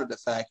proud of the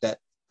fact that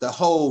the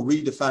whole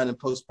redefining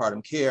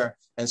postpartum care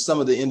and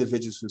some of the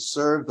individuals who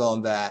served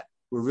on that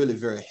were really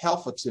very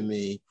helpful to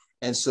me.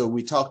 And so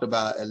we talked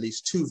about at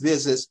least 2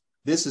 visits.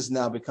 This has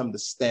now become the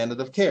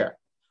standard of care.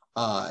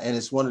 And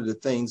it's one of the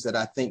things that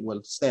I think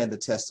will stand the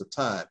test of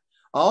time.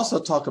 I also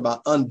talk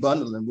about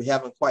unbundling. We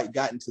haven't quite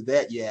gotten to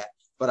that yet,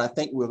 but I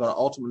think we're going to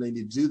ultimately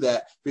need to do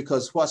that,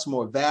 because what's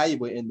more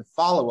valuable in the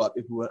follow-up,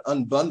 if we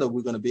unbundle,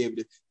 we're going to be able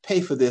to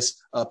pay for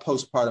this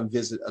postpartum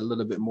visit a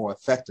little bit more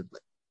effectively.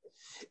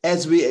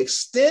 As we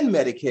extend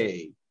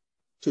Medicaid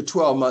to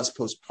 12 months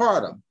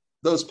postpartum,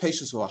 those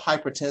patients who are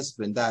hypertensive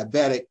and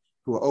diabetic,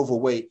 who are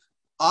overweight,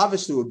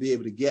 obviously will be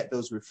able to get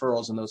those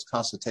referrals and those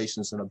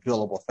consultations in a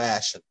billable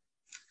fashion.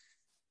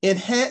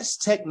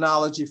 Enhanced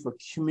technology for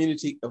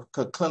community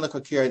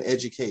clinical care and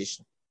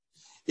education.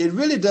 It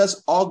really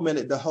does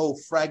augment the whole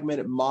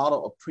fragmented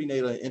model of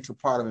prenatal and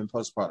intrapartum and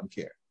postpartum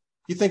care.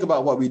 You think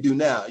about what we do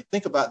now, you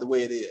think about the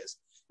way it is.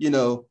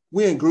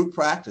 We're in group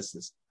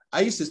practices.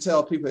 I used to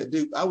tell people at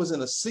Duke, I was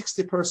in a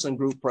 60-person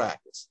group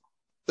practice,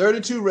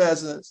 32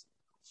 residents,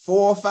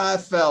 4 or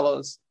 5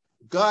 fellows,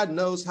 God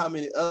knows how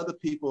many other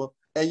people.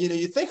 And,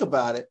 you think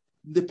about it,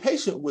 the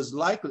patient was the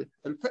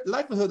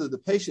likelihood of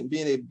the patient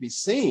being able to be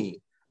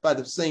seen by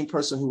the same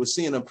person who was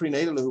seeing them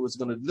prenatally who was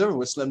going to deliver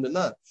was slim to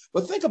none.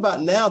 But think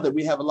about now that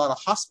we have a lot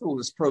of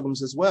hospitalist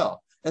programs as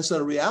well. And so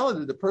the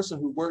reality, the person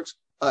who works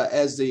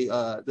as the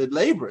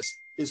laborist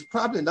is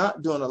probably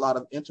not doing a lot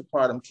of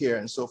interpartum care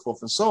and so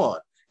forth and so on.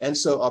 And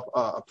so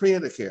a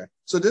prenatal care.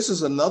 So this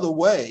is another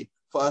way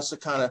for us to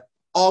kind of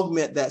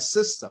augment that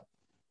system.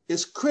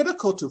 It's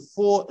critical to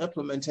full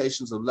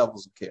implementations of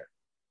levels of care.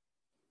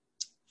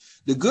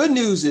 The good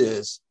news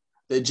is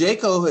that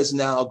JCAHO is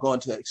now going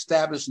to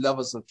establish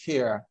levels of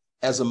care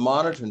as a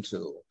monitoring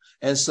tool.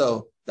 And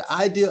so the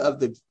idea of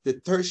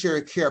the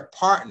tertiary care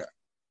partner,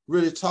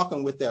 really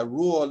talking with that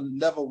rural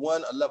level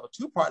 1 or level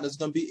 2 partner, is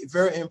going to be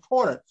very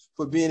important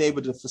for being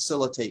able to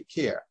facilitate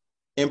care.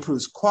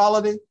 Improves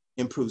quality,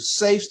 improves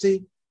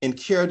safety in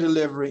care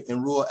delivery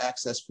in rural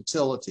access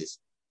facilities.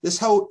 This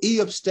whole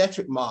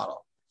obstetric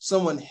model,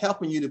 someone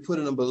helping you to put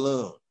in a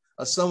balloon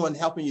or someone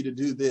helping you to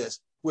do this,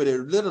 where they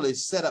literally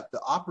set up the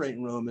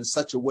operating room in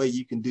such a way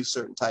you can do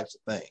certain types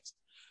of things.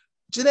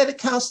 Genetic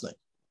counseling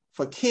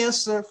for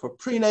cancer, for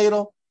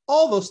prenatal,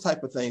 all those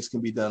type of things can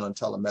be done on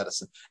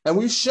telemedicine. And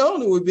we've shown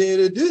that we'll be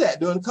able to do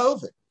that during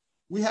COVID.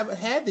 We haven't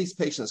had these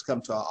patients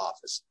come to our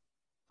office.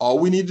 All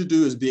we need to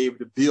do is be able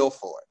to bill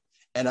for it.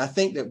 And I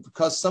think that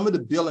because some of the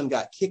billing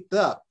got kicked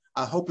up,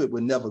 I hope it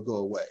will never go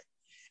away.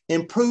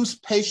 Improves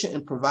patient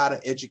and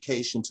provider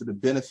education to the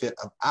benefit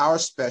of our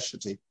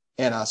specialty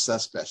and our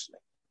subspecialty.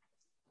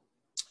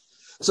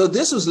 So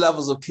this was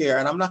levels of care,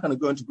 and I'm not going to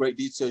go into great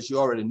details. You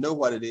already know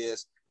what it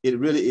is. It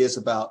really is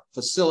about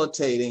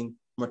facilitating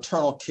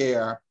maternal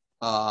care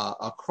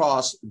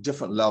across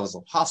different levels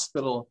of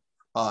hospital.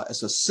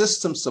 It's a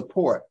system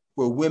support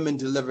where women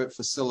deliver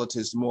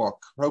facilities more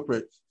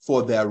appropriate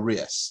for their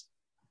risks.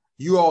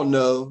 You all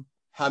know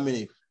how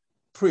many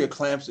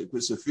preeclamptic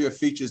with severe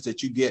features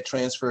that you get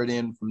transferred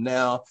in from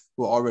now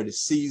who are already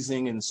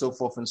seizing and so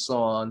forth and so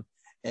on.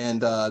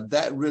 And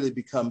that really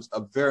becomes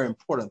a very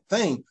important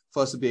thing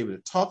for us to be able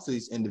to talk to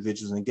these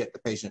individuals and get the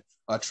patient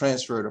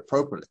transferred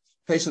appropriately.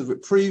 Patients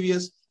with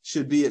previous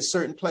should be at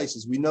certain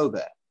places. We know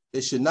that.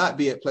 They should not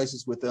be at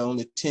places with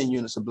only 10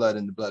 units of blood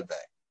in the blood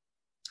bank.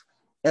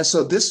 And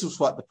so this is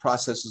what the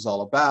process is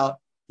all about.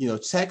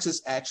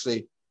 Texas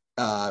actually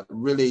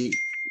really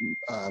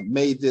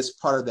made this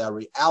part of their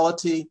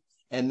reality.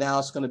 And now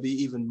it's going to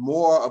be even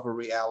more of a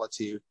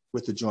reality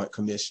with the Joint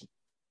Commission.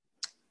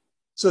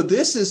 So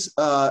this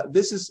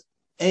is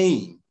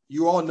AIM.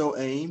 You all know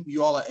AIM.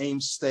 You all are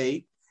AIM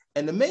State.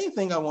 And the main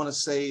thing I want to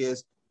say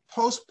is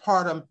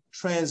postpartum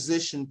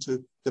transition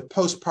to the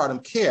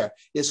postpartum care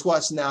is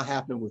what's now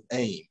happening with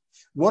AIM.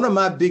 One of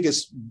my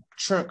biggest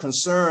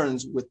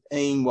concerns with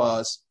AIM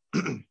was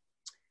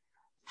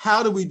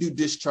how do we do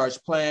discharge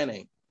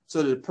planning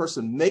so that the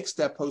person makes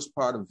that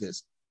postpartum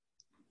visit?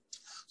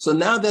 So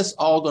now that's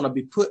all going to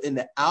be put in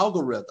the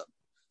algorithm,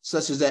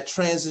 such as that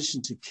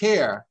transition to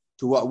care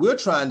to what we're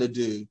trying to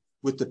do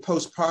with the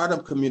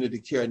postpartum community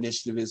care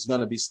initiative is going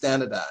to be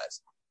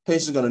standardized.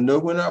 Patients are going to know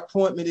when her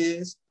appointment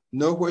is,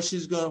 know where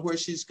she's going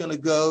to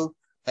go,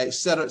 et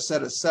cetera, et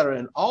cetera, et cetera.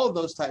 And all of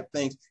those type of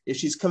things, if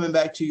she's coming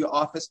back to your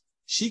office,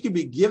 she could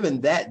be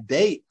given that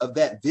date of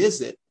that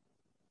visit,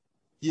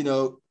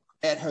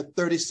 at her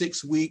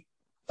 36-week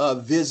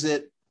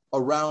visit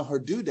around her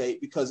due date,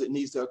 because it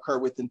needs to occur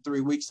within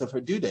 3 weeks of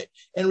her due date.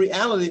 In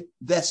reality,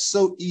 that's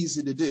so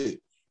easy to do.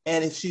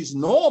 And if she's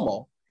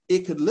normal,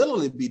 it could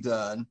literally be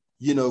done,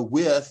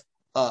 with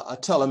a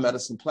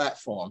telemedicine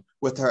platform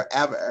with her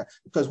avatar,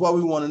 because what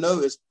we want to know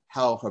is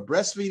how her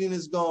breastfeeding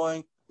is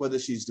going, whether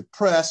she's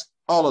depressed,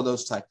 all of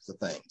those types of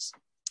things.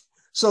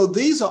 So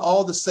these are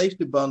all the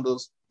safety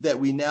bundles that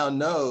we now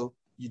know.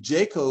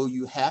 JCAHO,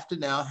 you have to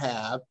now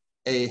have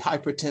a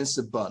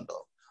hypertensive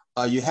bundle.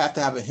 You have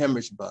to have a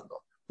hemorrhage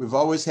bundle. We've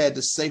always had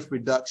the safe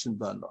reduction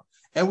bundle.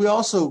 And we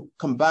also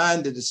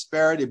combine the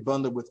disparity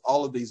bundle with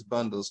all of these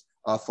bundles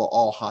for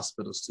all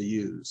hospitals to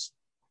use.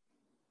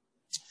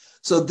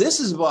 So this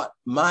is what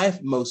my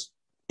most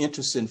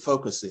interest and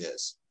focus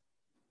is.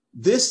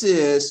 This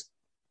is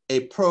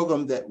a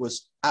program that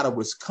was out of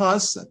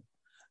Wisconsin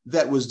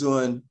that was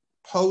doing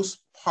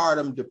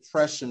postpartum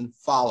depression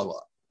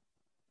follow-up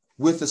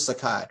with a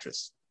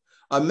psychiatrist.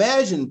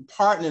 Imagine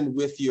partnering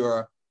with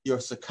your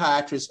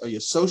psychiatrist or your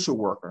social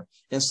worker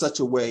in such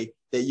a way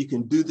that you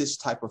can do this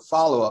type of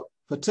follow-up,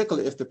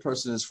 particularly if the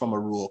person is from a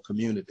rural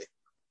community.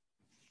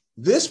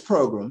 This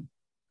program,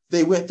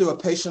 they went through a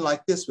patient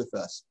like this with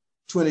us,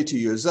 22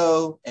 years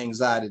old,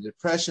 anxiety,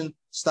 depression,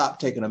 stopped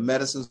taking her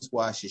medicines,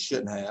 why she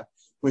shouldn't have.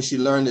 When she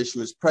learned that she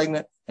was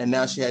pregnant and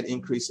now she had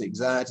increased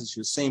anxiety, she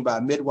was seen by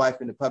a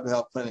midwife in the public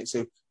health clinic.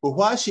 Say, well,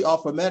 why is she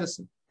off her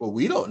medicine? Well,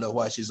 we don't know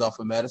why she's off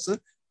her medicine.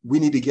 We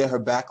need to get her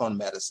back on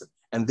medicine.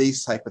 And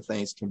these type of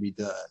things can be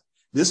done.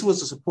 This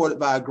was supported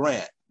by a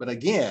grant. But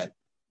again,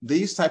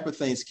 these type of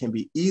things can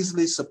be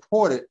easily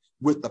supported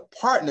with the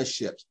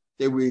partnerships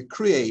that we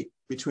create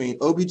between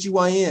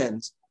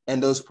OBGYNs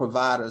and those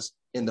providers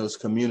in those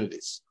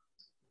communities.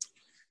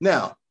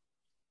 Now,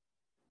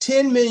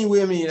 10 million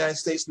women in the United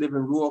States live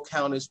in rural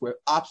counties where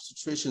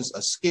obstetricians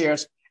are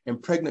scarce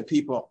and pregnant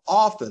people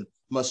often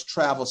must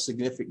travel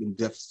significant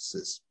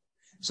distances.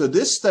 So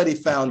this study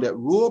found that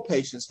rural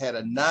patients had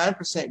a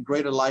 9%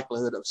 greater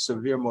likelihood of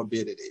severe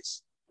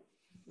morbidities.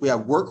 We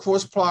have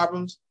workforce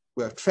problems,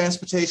 we have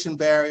transportation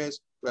barriers,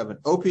 we have an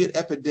opiate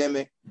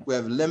epidemic, we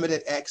have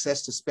limited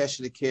access to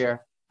specialty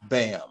care.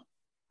 Bam,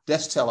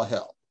 that's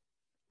telehealth.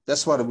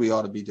 That's what we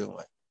ought to be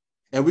doing.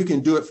 And we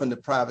can do it from the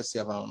privacy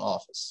of our own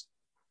office.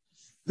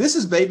 This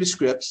is Baby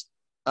Scripts.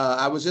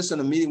 I was just in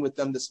a meeting with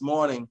them this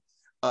morning.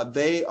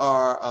 They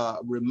are a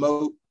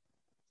remote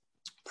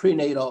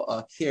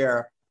prenatal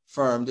care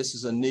firm. This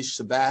is Anish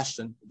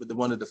Sebastian,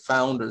 one of the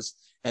founders,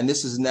 and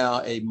this is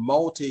now a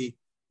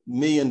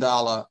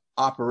multi-million-dollar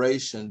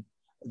operation.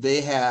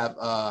 They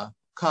have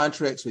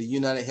contracts with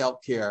United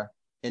Healthcare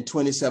in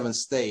 27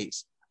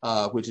 states,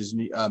 which is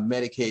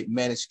Medicaid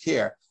managed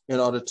care, in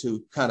order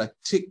to kind of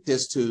take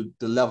this to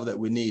the level that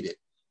we need it.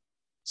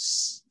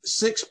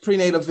 6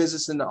 prenatal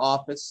visits in the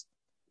office,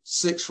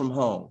 6 from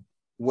home,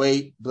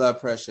 weight,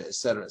 blood pressure, et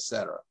cetera, et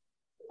cetera.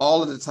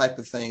 All of the type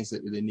of things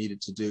that they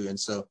needed to do. And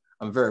so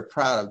I'm very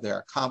proud of their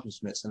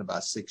accomplishments in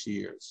about 6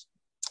 years.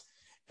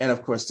 And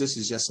of course, this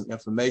is just some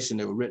information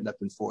that were written up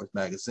in Forbes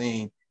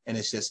magazine, and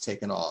it's just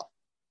taken off.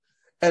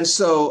 And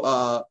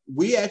so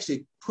we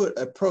actually put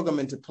a program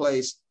into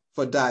place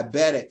for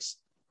diabetics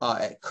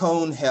at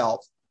Cone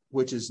Health,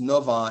 which is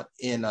Novant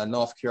in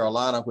North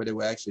Carolina, where they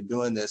were actually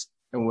doing this,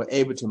 and we're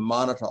able to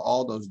monitor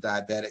all those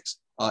diabetics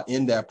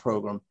in their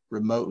program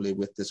remotely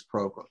with this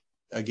program.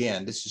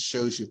 Again, this just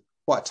shows you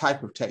what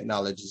type of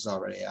technology is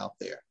already out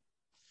there.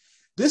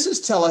 This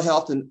is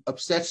telehealth and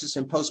obstetrics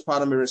and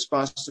postpartum in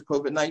response to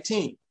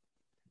COVID-19.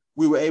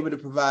 We were able to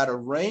provide a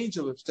range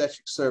of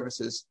obstetric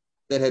services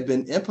that had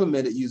been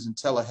implemented using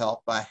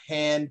telehealth by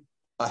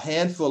a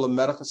handful of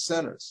medical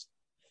centers.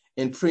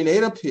 In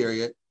prenatal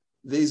period,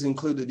 these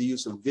included the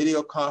use of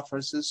video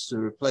conferences to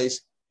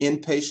replace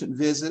inpatient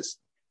visits,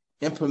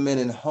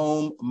 implementing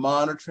home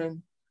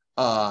monitoring,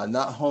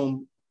 not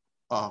home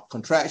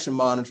contraction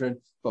monitoring,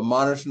 but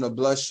monitoring of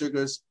blood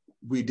sugars.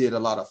 We did a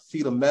lot of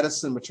fetal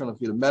medicine, maternal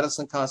fetal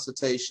medicine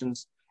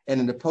consultations. And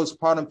in the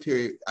postpartum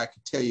period, I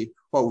can tell you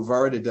what we've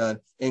already done,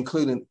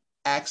 including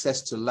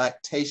access to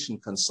lactation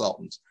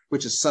consultants,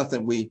 which is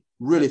something we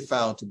really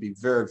found to be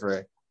very,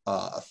 very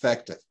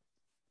effective.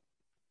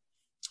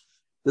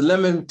 The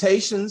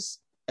limitations,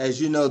 as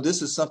you know,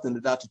 this is something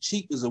that Dr.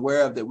 Cheek is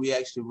aware of, that we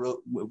actually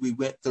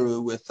went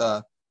through with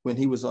when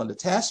he was on the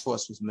task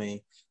force with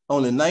me.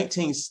 Only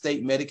 19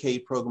 state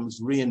Medicaid programs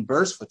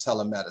reimbursed for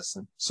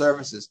telemedicine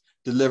services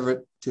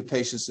delivered to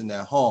patients in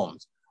their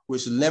homes,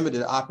 which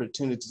limited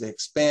opportunity to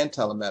expand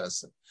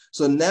telemedicine.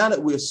 So now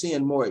that we're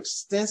seeing more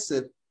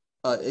extensive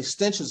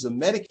extensions of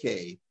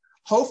Medicaid,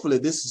 hopefully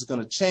this is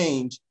going to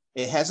change.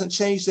 It hasn't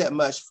changed that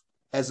much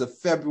as of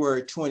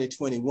February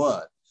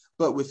 2021.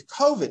 But with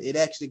COVID, it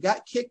actually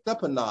got kicked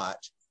up a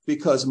notch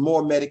because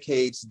more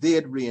Medicaids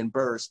did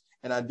reimburse,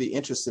 and I'd be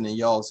interested in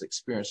y'all's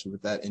experience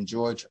with that in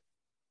Georgia.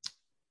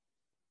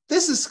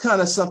 This is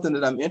kind of something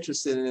that I'm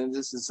interested in.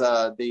 This is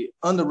the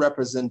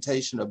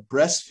underrepresentation of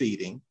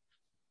breastfeeding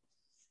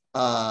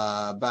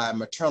by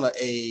maternal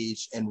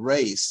age and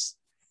race.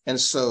 And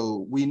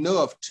so we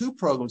know of 2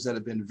 programs that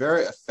have been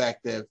very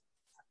effective.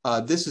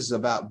 This is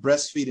about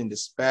breastfeeding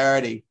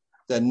disparity,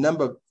 the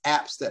number of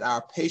apps that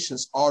our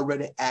patients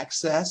already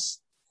access.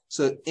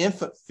 So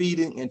infant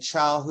feeding and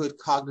childhood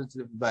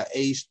cognitive by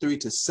age 3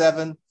 to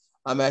 7.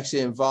 I'm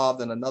actually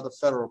involved in another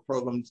federal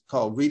program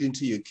called Reading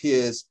to Your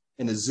Kids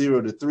in the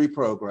 0 to 3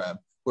 program,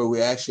 where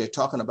we actually are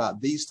talking about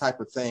these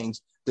type of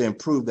things to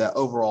improve their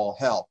overall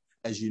health.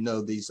 As you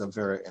know, these are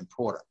very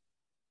important.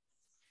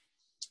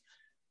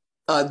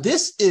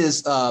 This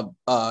is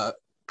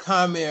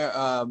Kamir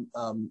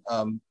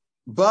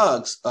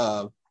Bug's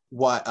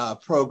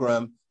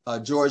program.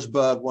 George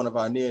Bug, one of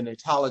our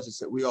neonatologists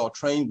that we all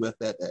trained with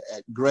at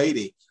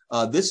Grady.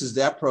 This is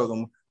their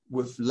program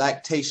with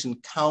lactation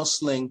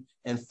counseling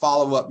and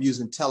follow-up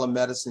using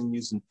telemedicine,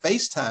 using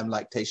FaceTime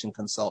lactation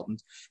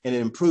consultants, and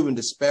improving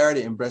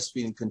disparity in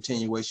breastfeeding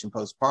continuation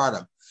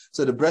postpartum.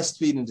 So the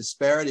breastfeeding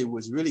disparity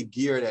was really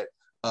geared at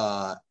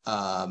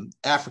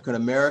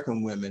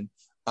African-American women,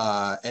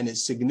 and it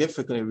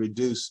significantly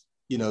reduced,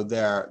 you know,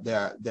 their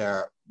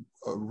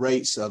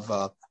rates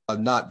of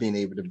not being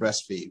able to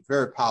breastfeed.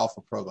 Very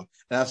powerful program.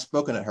 And I've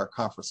spoken at her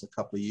conference a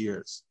couple of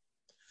years.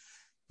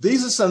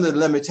 These are some of the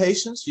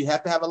limitations. You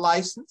have to have a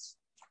license.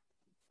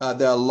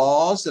 There are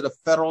laws that are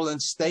federal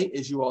and state,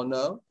 as you all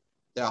know.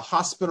 There are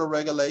hospital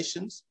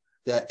regulations.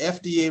 There are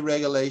FDA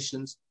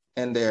regulations.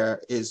 And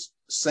there is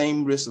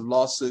same risk of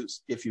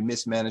lawsuits if you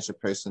mismanage a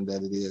person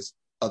that it is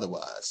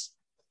otherwise.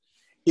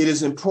 It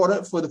is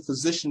important for the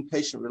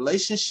physician-patient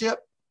relationship.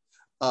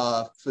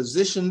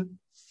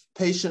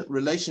 Physician-patient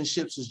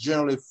relationships is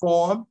generally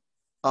formed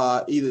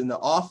either in the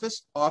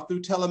office or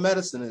through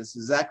telemedicine. It's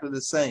exactly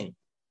the same.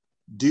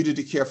 Duty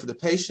to care for the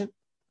patient.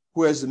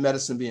 Where is the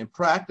medicine being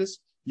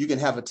practiced? You can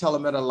have a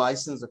telemedicine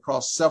license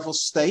across several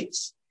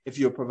states if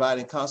you're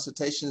providing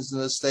consultations in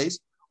those states,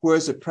 Where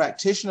is the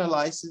practitioner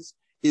license?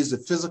 Is the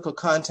physical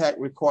contact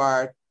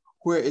required?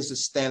 Where is the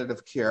standard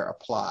of care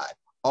applied?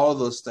 All of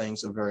those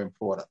things are very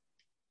important.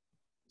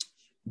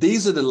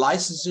 These are the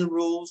licensing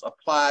rules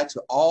applied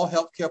to all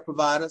healthcare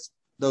providers,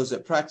 those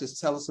that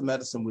practice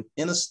telemedicine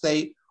within a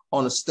state,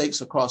 on the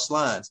states across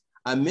lines.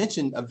 I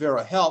mentioned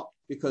Avera Health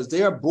because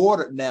they are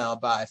bordered now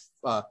by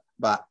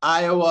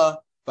Iowa,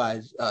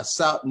 by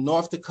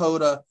North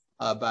Dakota,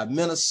 by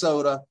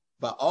Minnesota,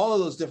 by all of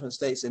those different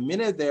states, and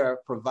many of their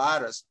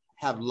providers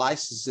have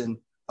licensing,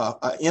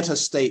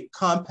 interstate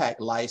compact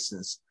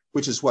license,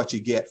 which is what you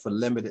get for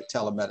limited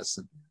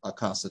telemedicine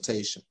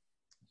consultation.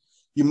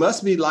 You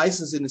must be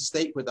licensed in the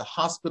state where the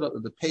hospital or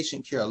the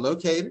patient care are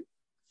located.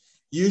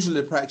 Usually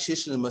the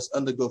practitioner must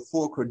undergo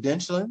full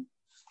credentialing.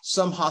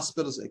 Some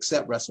hospitals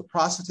accept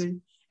reciprocity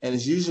and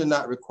is usually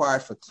not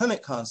required for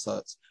clinic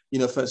consults. You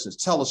know, for instance,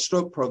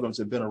 telestroke programs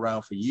have been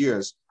around for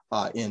years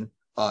in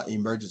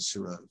emergency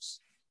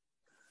rooms.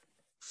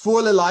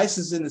 Fully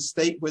licensed in the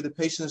state where the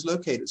patient is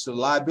located. So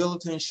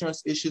liability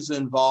insurance issues are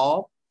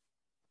involved.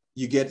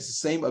 You get the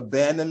same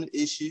abandonment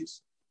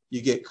issues.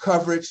 You get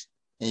coverage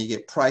and you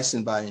get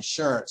pricing by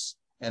insurance.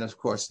 And of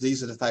course,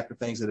 these are the type of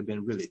things that have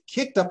been really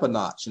kicked up a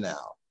notch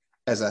now,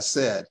 as I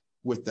said,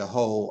 with the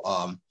whole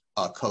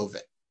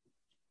COVID.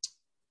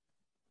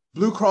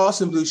 Blue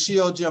Cross and Blue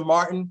Shield, Jim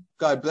Martin,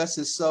 God bless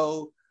his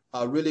soul,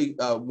 really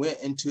went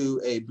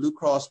into a Blue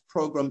Cross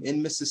program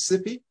in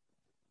Mississippi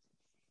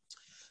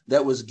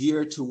that was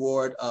geared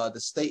toward the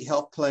state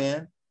health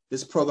plan.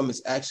 This program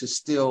is actually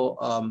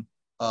still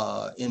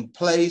in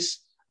place.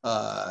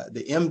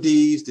 The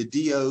MDs, the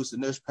DOs, the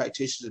nurse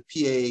practitioners,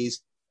 the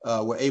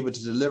PAs were able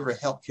to deliver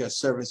healthcare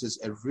services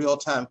at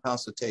real-time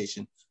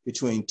consultation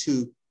between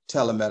two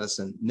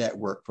telemedicine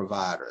network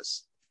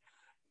providers.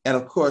 And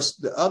of course,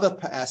 the other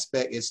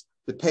aspect is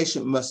the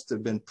patient must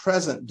have been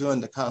present during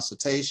the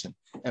consultation,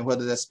 and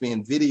whether that's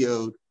being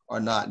videoed or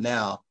not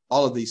now,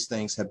 all of these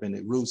things have been,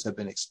 the rules have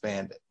been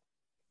expanded.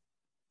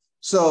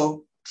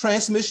 So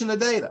transmission of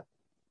data.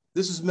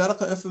 This is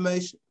medical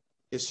information.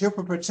 It's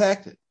HIPAA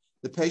protected.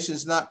 The patient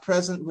is not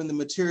present when the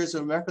materials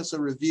or records are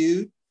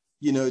reviewed.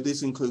 You know,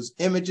 this includes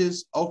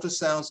images,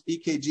 ultrasounds,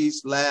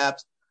 EKGs,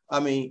 labs. I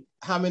mean,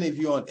 how many of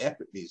you are on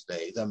Epic these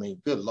days? I mean,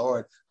 good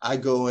Lord, I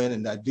go in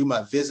and I do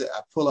my visit,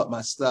 I pull up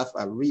my stuff,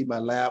 I read my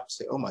lab,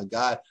 say, oh my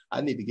God, I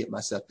need to get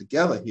myself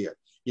together here,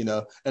 you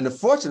know. And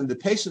unfortunately, the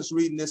patient's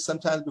reading this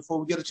sometimes before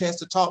we get a chance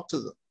to talk to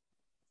them.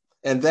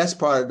 And that's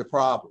part of the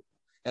problem.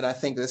 And I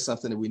think that's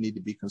something that we need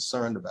to be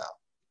concerned about.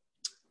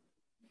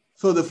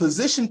 So the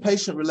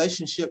physician-patient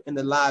relationship and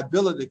the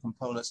liability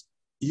components,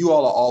 you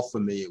all are all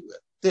familiar with.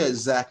 They're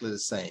exactly the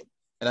same.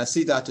 And I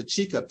see Dr.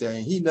 Cheek up there,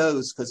 and he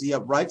knows because he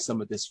helped write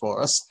some of this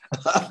for us,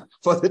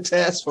 for the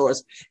task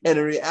force. And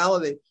in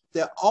reality,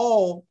 they're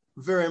all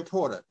very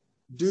important.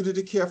 Duty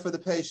to care for the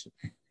patient.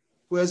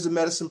 Where's the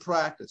medicine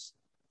practice?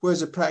 Where's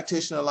the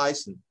practitioner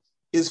license?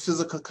 Is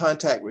physical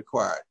contact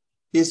required?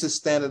 Is the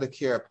standard of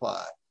care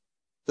applied?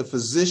 The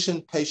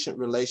physician-patient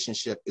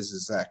relationship is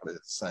exactly the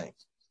same.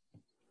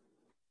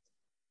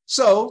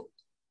 So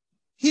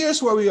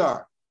here's where we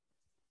are.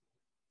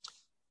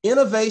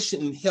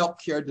 Innovation in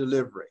healthcare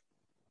delivery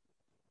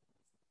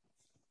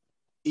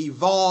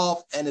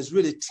evolved and has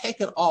really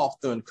taken off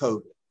during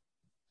COVID.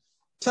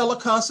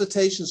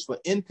 Teleconsultations for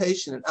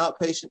inpatient and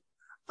outpatient.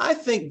 I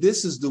think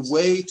this is the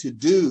way to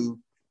do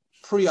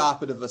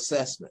preoperative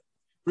assessment.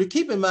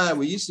 Keep in mind,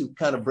 we used to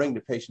kind of bring the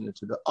patient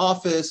into the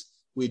office.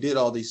 We did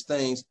all these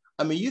things.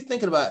 I mean, you're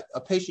thinking about a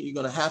patient you're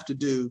going to have to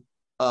do,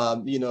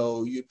 you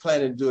know, you're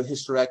planning to do a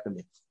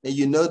hysterectomy, and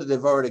you know that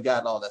they've already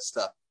gotten all that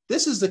stuff.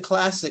 This is the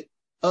classic,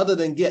 other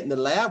than getting the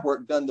lab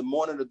work done the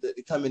morning of the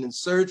coming in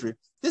surgery.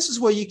 This is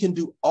where you can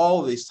do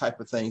all these type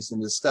of things in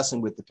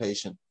discussing with the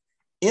patient.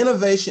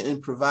 Innovation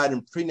in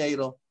providing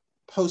prenatal,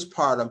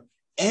 postpartum,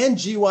 and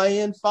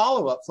GYN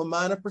follow-up for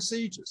minor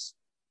procedures.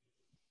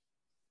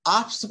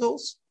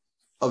 Obstacles,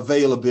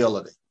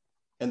 availability.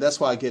 And that's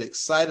why I get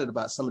excited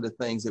about some of the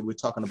things that we're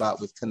talking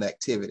about with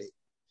connectivity.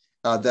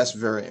 That's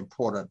very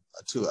important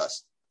to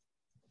us.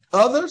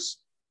 Others,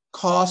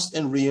 cost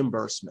and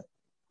reimbursement.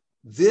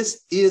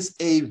 This is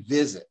a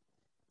visit,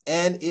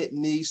 and it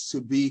needs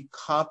to be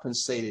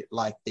compensated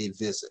like a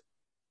visit.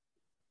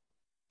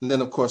 And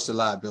then, of course, the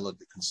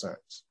liability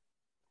concerns.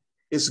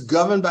 It's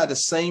governed by the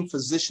same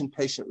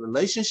physician-patient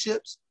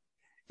relationships.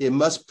 It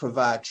must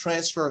provide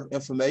transfer of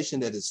information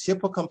that is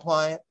HIPAA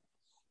compliant.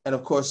 And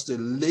of course, the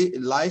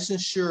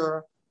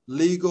licensure,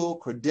 legal,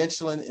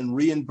 credentialing, and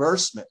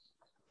reimbursement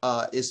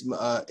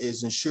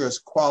ensures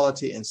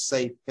quality and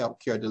safe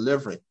healthcare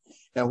delivery.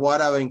 And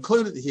what I've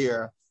included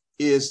here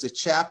is the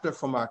chapter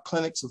from our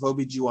clinics of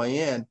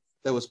OBGyn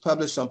that was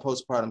published on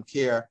postpartum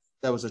care.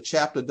 That was a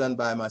chapter done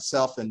by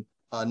myself and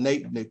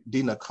Nate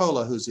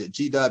DiNicola, who's at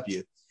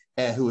GW,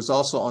 and who was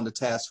also on the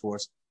task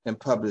force and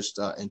published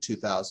in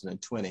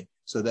 2020.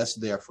 So that's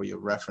there for your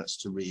reference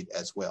to read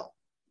as well.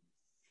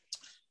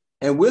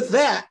 And with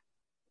that,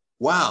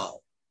 wow,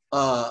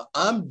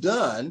 I'm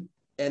done.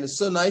 And it's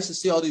so nice to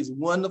see all these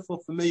wonderful,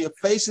 familiar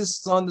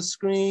faces on the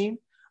screen.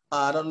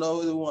 I don't know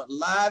whether you want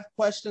live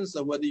questions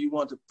or whether you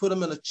want to put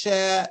them in a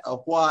chat or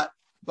what,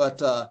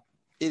 but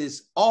it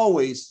is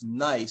always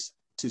nice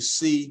to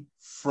see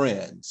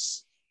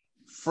friends.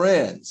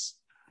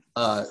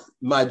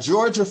 My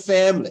Georgia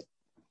family,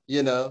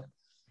 you know.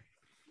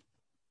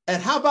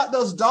 And how about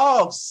those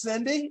dogs,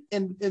 Cindy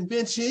and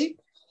Benchy?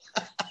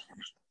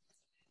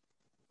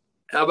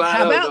 How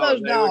about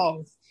those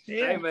dogs?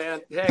 Yeah. Hey,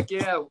 man. Heck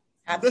yeah.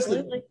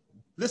 Absolutely.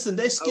 Listen,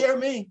 they scare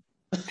me.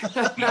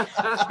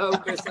 I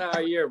hope it's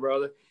our year,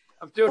 brother.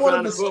 I'm still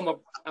trying to pull my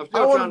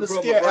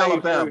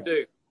Alabama.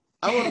 Too.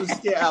 I want them to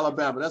scare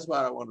Alabama. That's why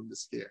I don't want them to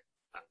scare.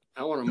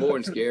 I want them more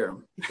than scare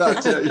them.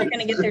 They're going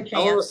to get their chance. I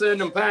want to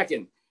send them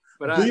packing.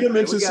 But beat them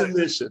into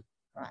submission.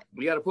 Right.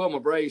 We got to pull my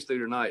Braves through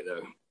tonight,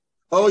 though.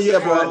 Oh, yeah,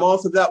 bro. I'm on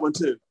for that one,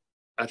 too.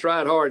 I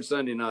tried hard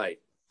Sunday night.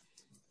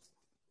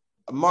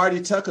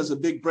 Marty Tucker's a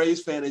big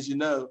Braves fan, as you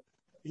know.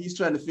 He's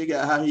trying to figure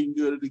out how he can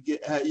go to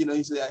get,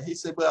 he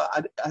said, well,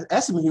 I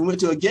asked him if he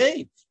went to a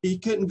game. He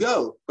couldn't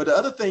go. But the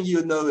other thing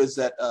you know is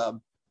that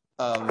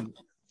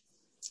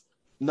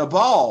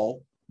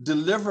Nabal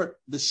delivered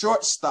the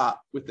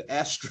shortstop with the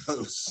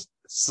Astros.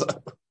 So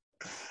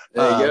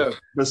there you go.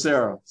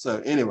 Bracero. So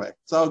anyway,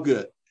 it's all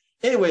good.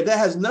 Anyway, that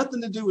has nothing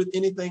to do with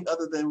anything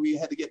other than we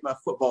had to get my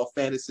football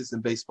fantasies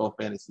and baseball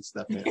fantasy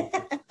stuff in.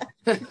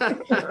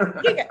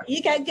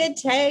 you got good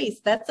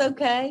taste. That's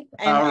okay.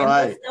 And, all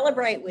right. We'll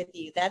celebrate with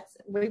you.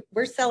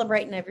 We're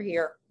celebrating over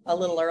here a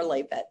little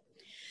early, but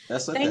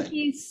that's okay. Thank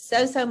you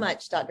so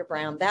much, Dr.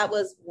 Brown. That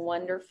was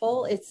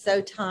wonderful. It's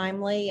so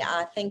timely.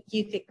 I think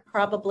you could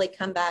probably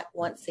come back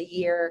once a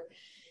year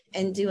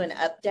and do an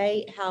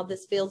update how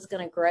this field's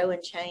going to grow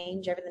and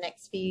change over the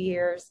next few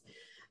years.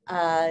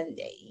 I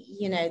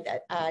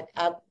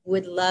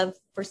would love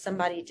for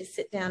somebody to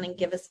sit down and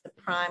give us a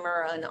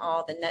primer on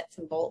all the nuts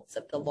and bolts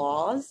of the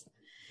laws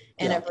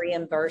and of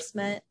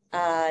reimbursement.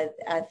 I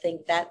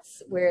think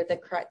that's where the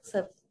crux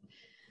of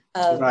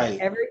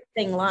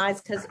everything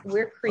lies, because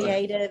we're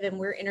creative and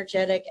we're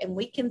energetic and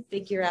we can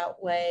figure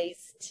out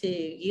ways to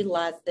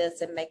utilize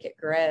this and make it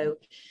grow.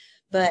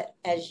 But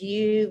as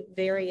you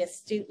very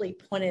astutely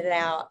pointed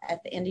out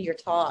at the end of your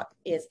talk,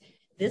 this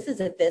is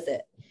a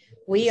visit.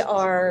 We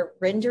are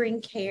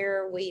rendering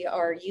care. We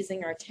are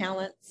using our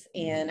talents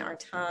and our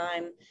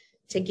time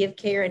to give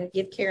care in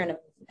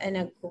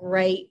a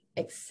great,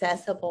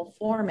 accessible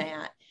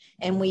format.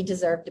 And we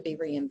deserve to be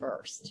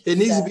reimbursed. It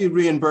needs to be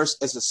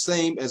reimbursed as the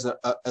same as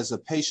a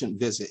patient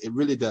visit. It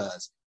really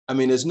does. I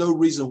mean, there's no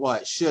reason why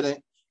it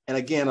shouldn't. And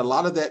again, a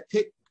lot of that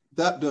picked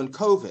up during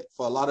COVID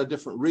for a lot of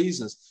different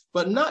reasons,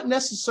 but not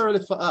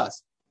necessarily for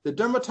us. The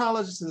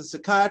dermatologists and the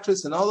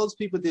psychiatrists and all those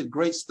people did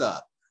great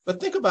stuff. But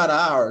think about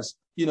ours.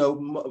 You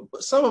know,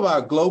 some of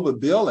our global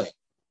billing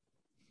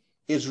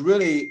does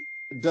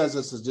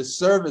us a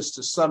disservice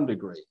to some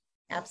degree.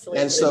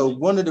 Absolutely. And so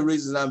one of the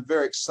reasons I'm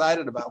very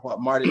excited about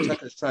what Marty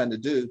Tucker is trying to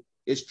do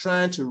is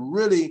trying to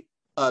really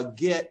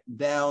get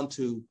down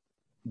to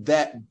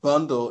that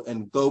bundle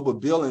and global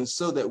billing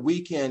so that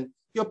we can,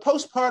 your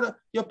post-op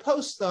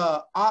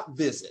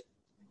visit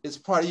is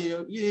part of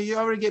you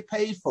already get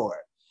paid for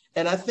it.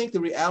 And I think the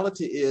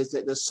reality is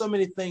that there's so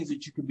many things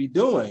that you could be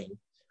doing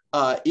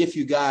if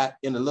you got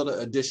in a little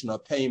additional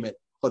payment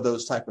for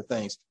those type of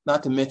things,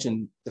 not to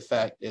mention the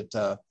fact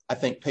that I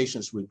think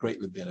patients would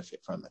greatly benefit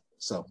from it.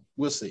 So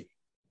we'll see.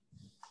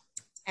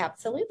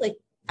 Absolutely.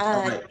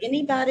 Right.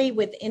 Anybody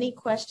with any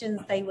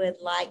questions they would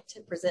like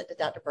to present to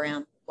Dr.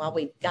 Brown while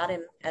we've got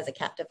him as a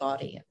captive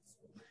audience?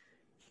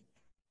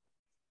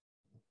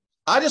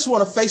 I just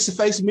want a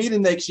face-to-face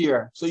meeting next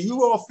year. So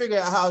you all figure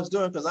out how it's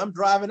doing because I'm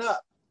driving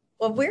up.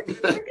 Well, we're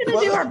going to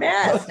do our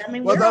best. I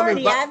mean, we're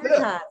already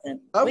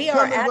advertising. I'm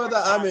coming whether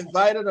I'm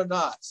invited or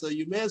not. So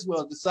you may as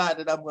well decide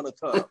that I'm going to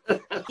come.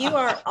 You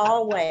are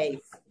always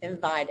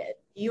invited.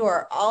 You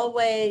are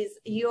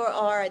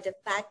a de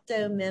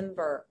facto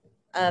member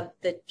of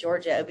the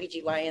Georgia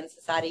OBGyn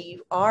Society.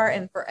 You are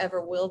and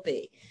forever will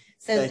be.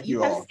 So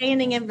you have a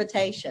standing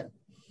invitation.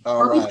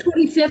 August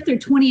 25th or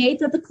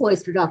 28th at the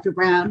Cloister, Dr.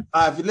 Brown.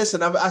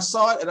 Listen, I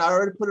saw it and I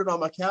already put it on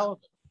my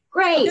calendar.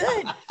 Great.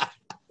 Good.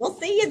 We'll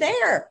see you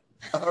there.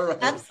 All right.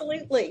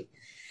 Absolutely.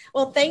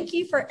 Well, thank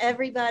you for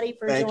everybody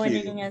for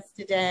joining us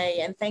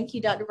today. And thank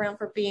you, Dr. Brown,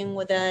 for being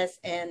with us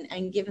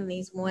and giving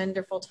these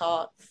wonderful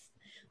talks.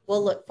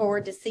 We'll look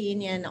forward to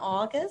seeing you in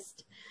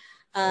August.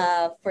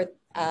 For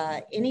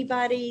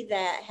anybody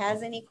that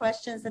has any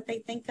questions that they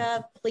think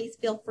of, please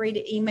feel free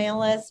to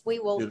email us. We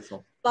will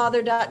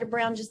bother Dr.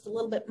 Brown just a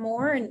little bit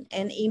more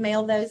and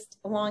email those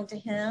along to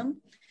him.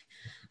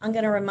 I'm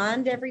going to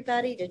remind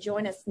everybody to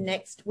join us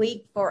next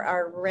week for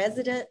our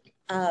resident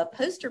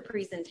poster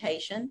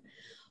presentation.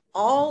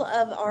 All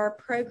of our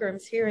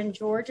programs here in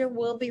Georgia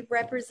will be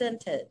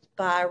represented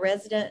by a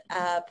resident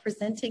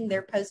presenting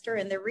their poster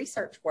and their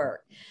research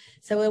work.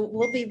 So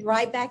we'll be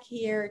right back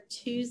here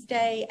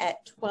Tuesday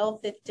at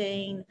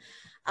 12:15.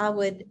 I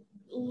would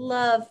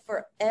love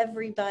for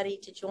everybody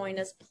to join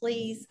us.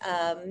 Please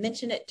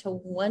mention it to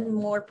one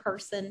more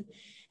person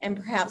and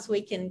perhaps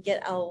we can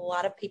get a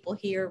lot of people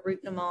here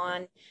rooting them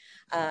on.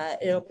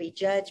 It'll be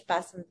judged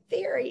by some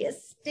very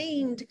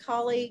esteemed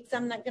colleagues.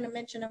 I'm not going to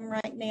mention them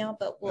right now,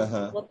 but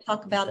we'll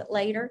talk about it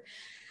later.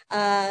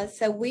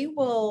 So we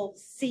will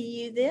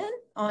see you then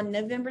on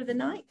November the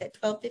 9th at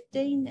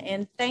 12:15.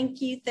 And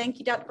thank you,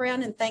 Dr.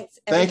 Brown, and thanks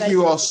everybody. Thank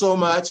you all so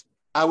much.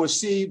 I will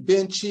see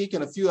Ben Cheek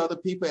and a few other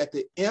people at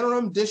the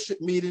interim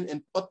district meeting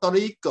in Puerto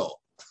Rico.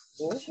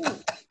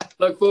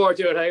 Look forward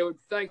to it, Haywood.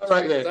 Thanks. All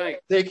right, man. Thanks.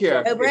 Take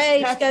care. Go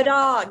Braves, go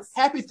Dogs.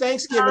 Happy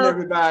Thanksgiving,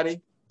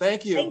 everybody.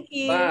 Thank you. Thank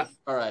you. Bye.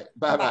 All right.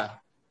 Bye-bye.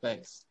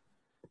 Thanks.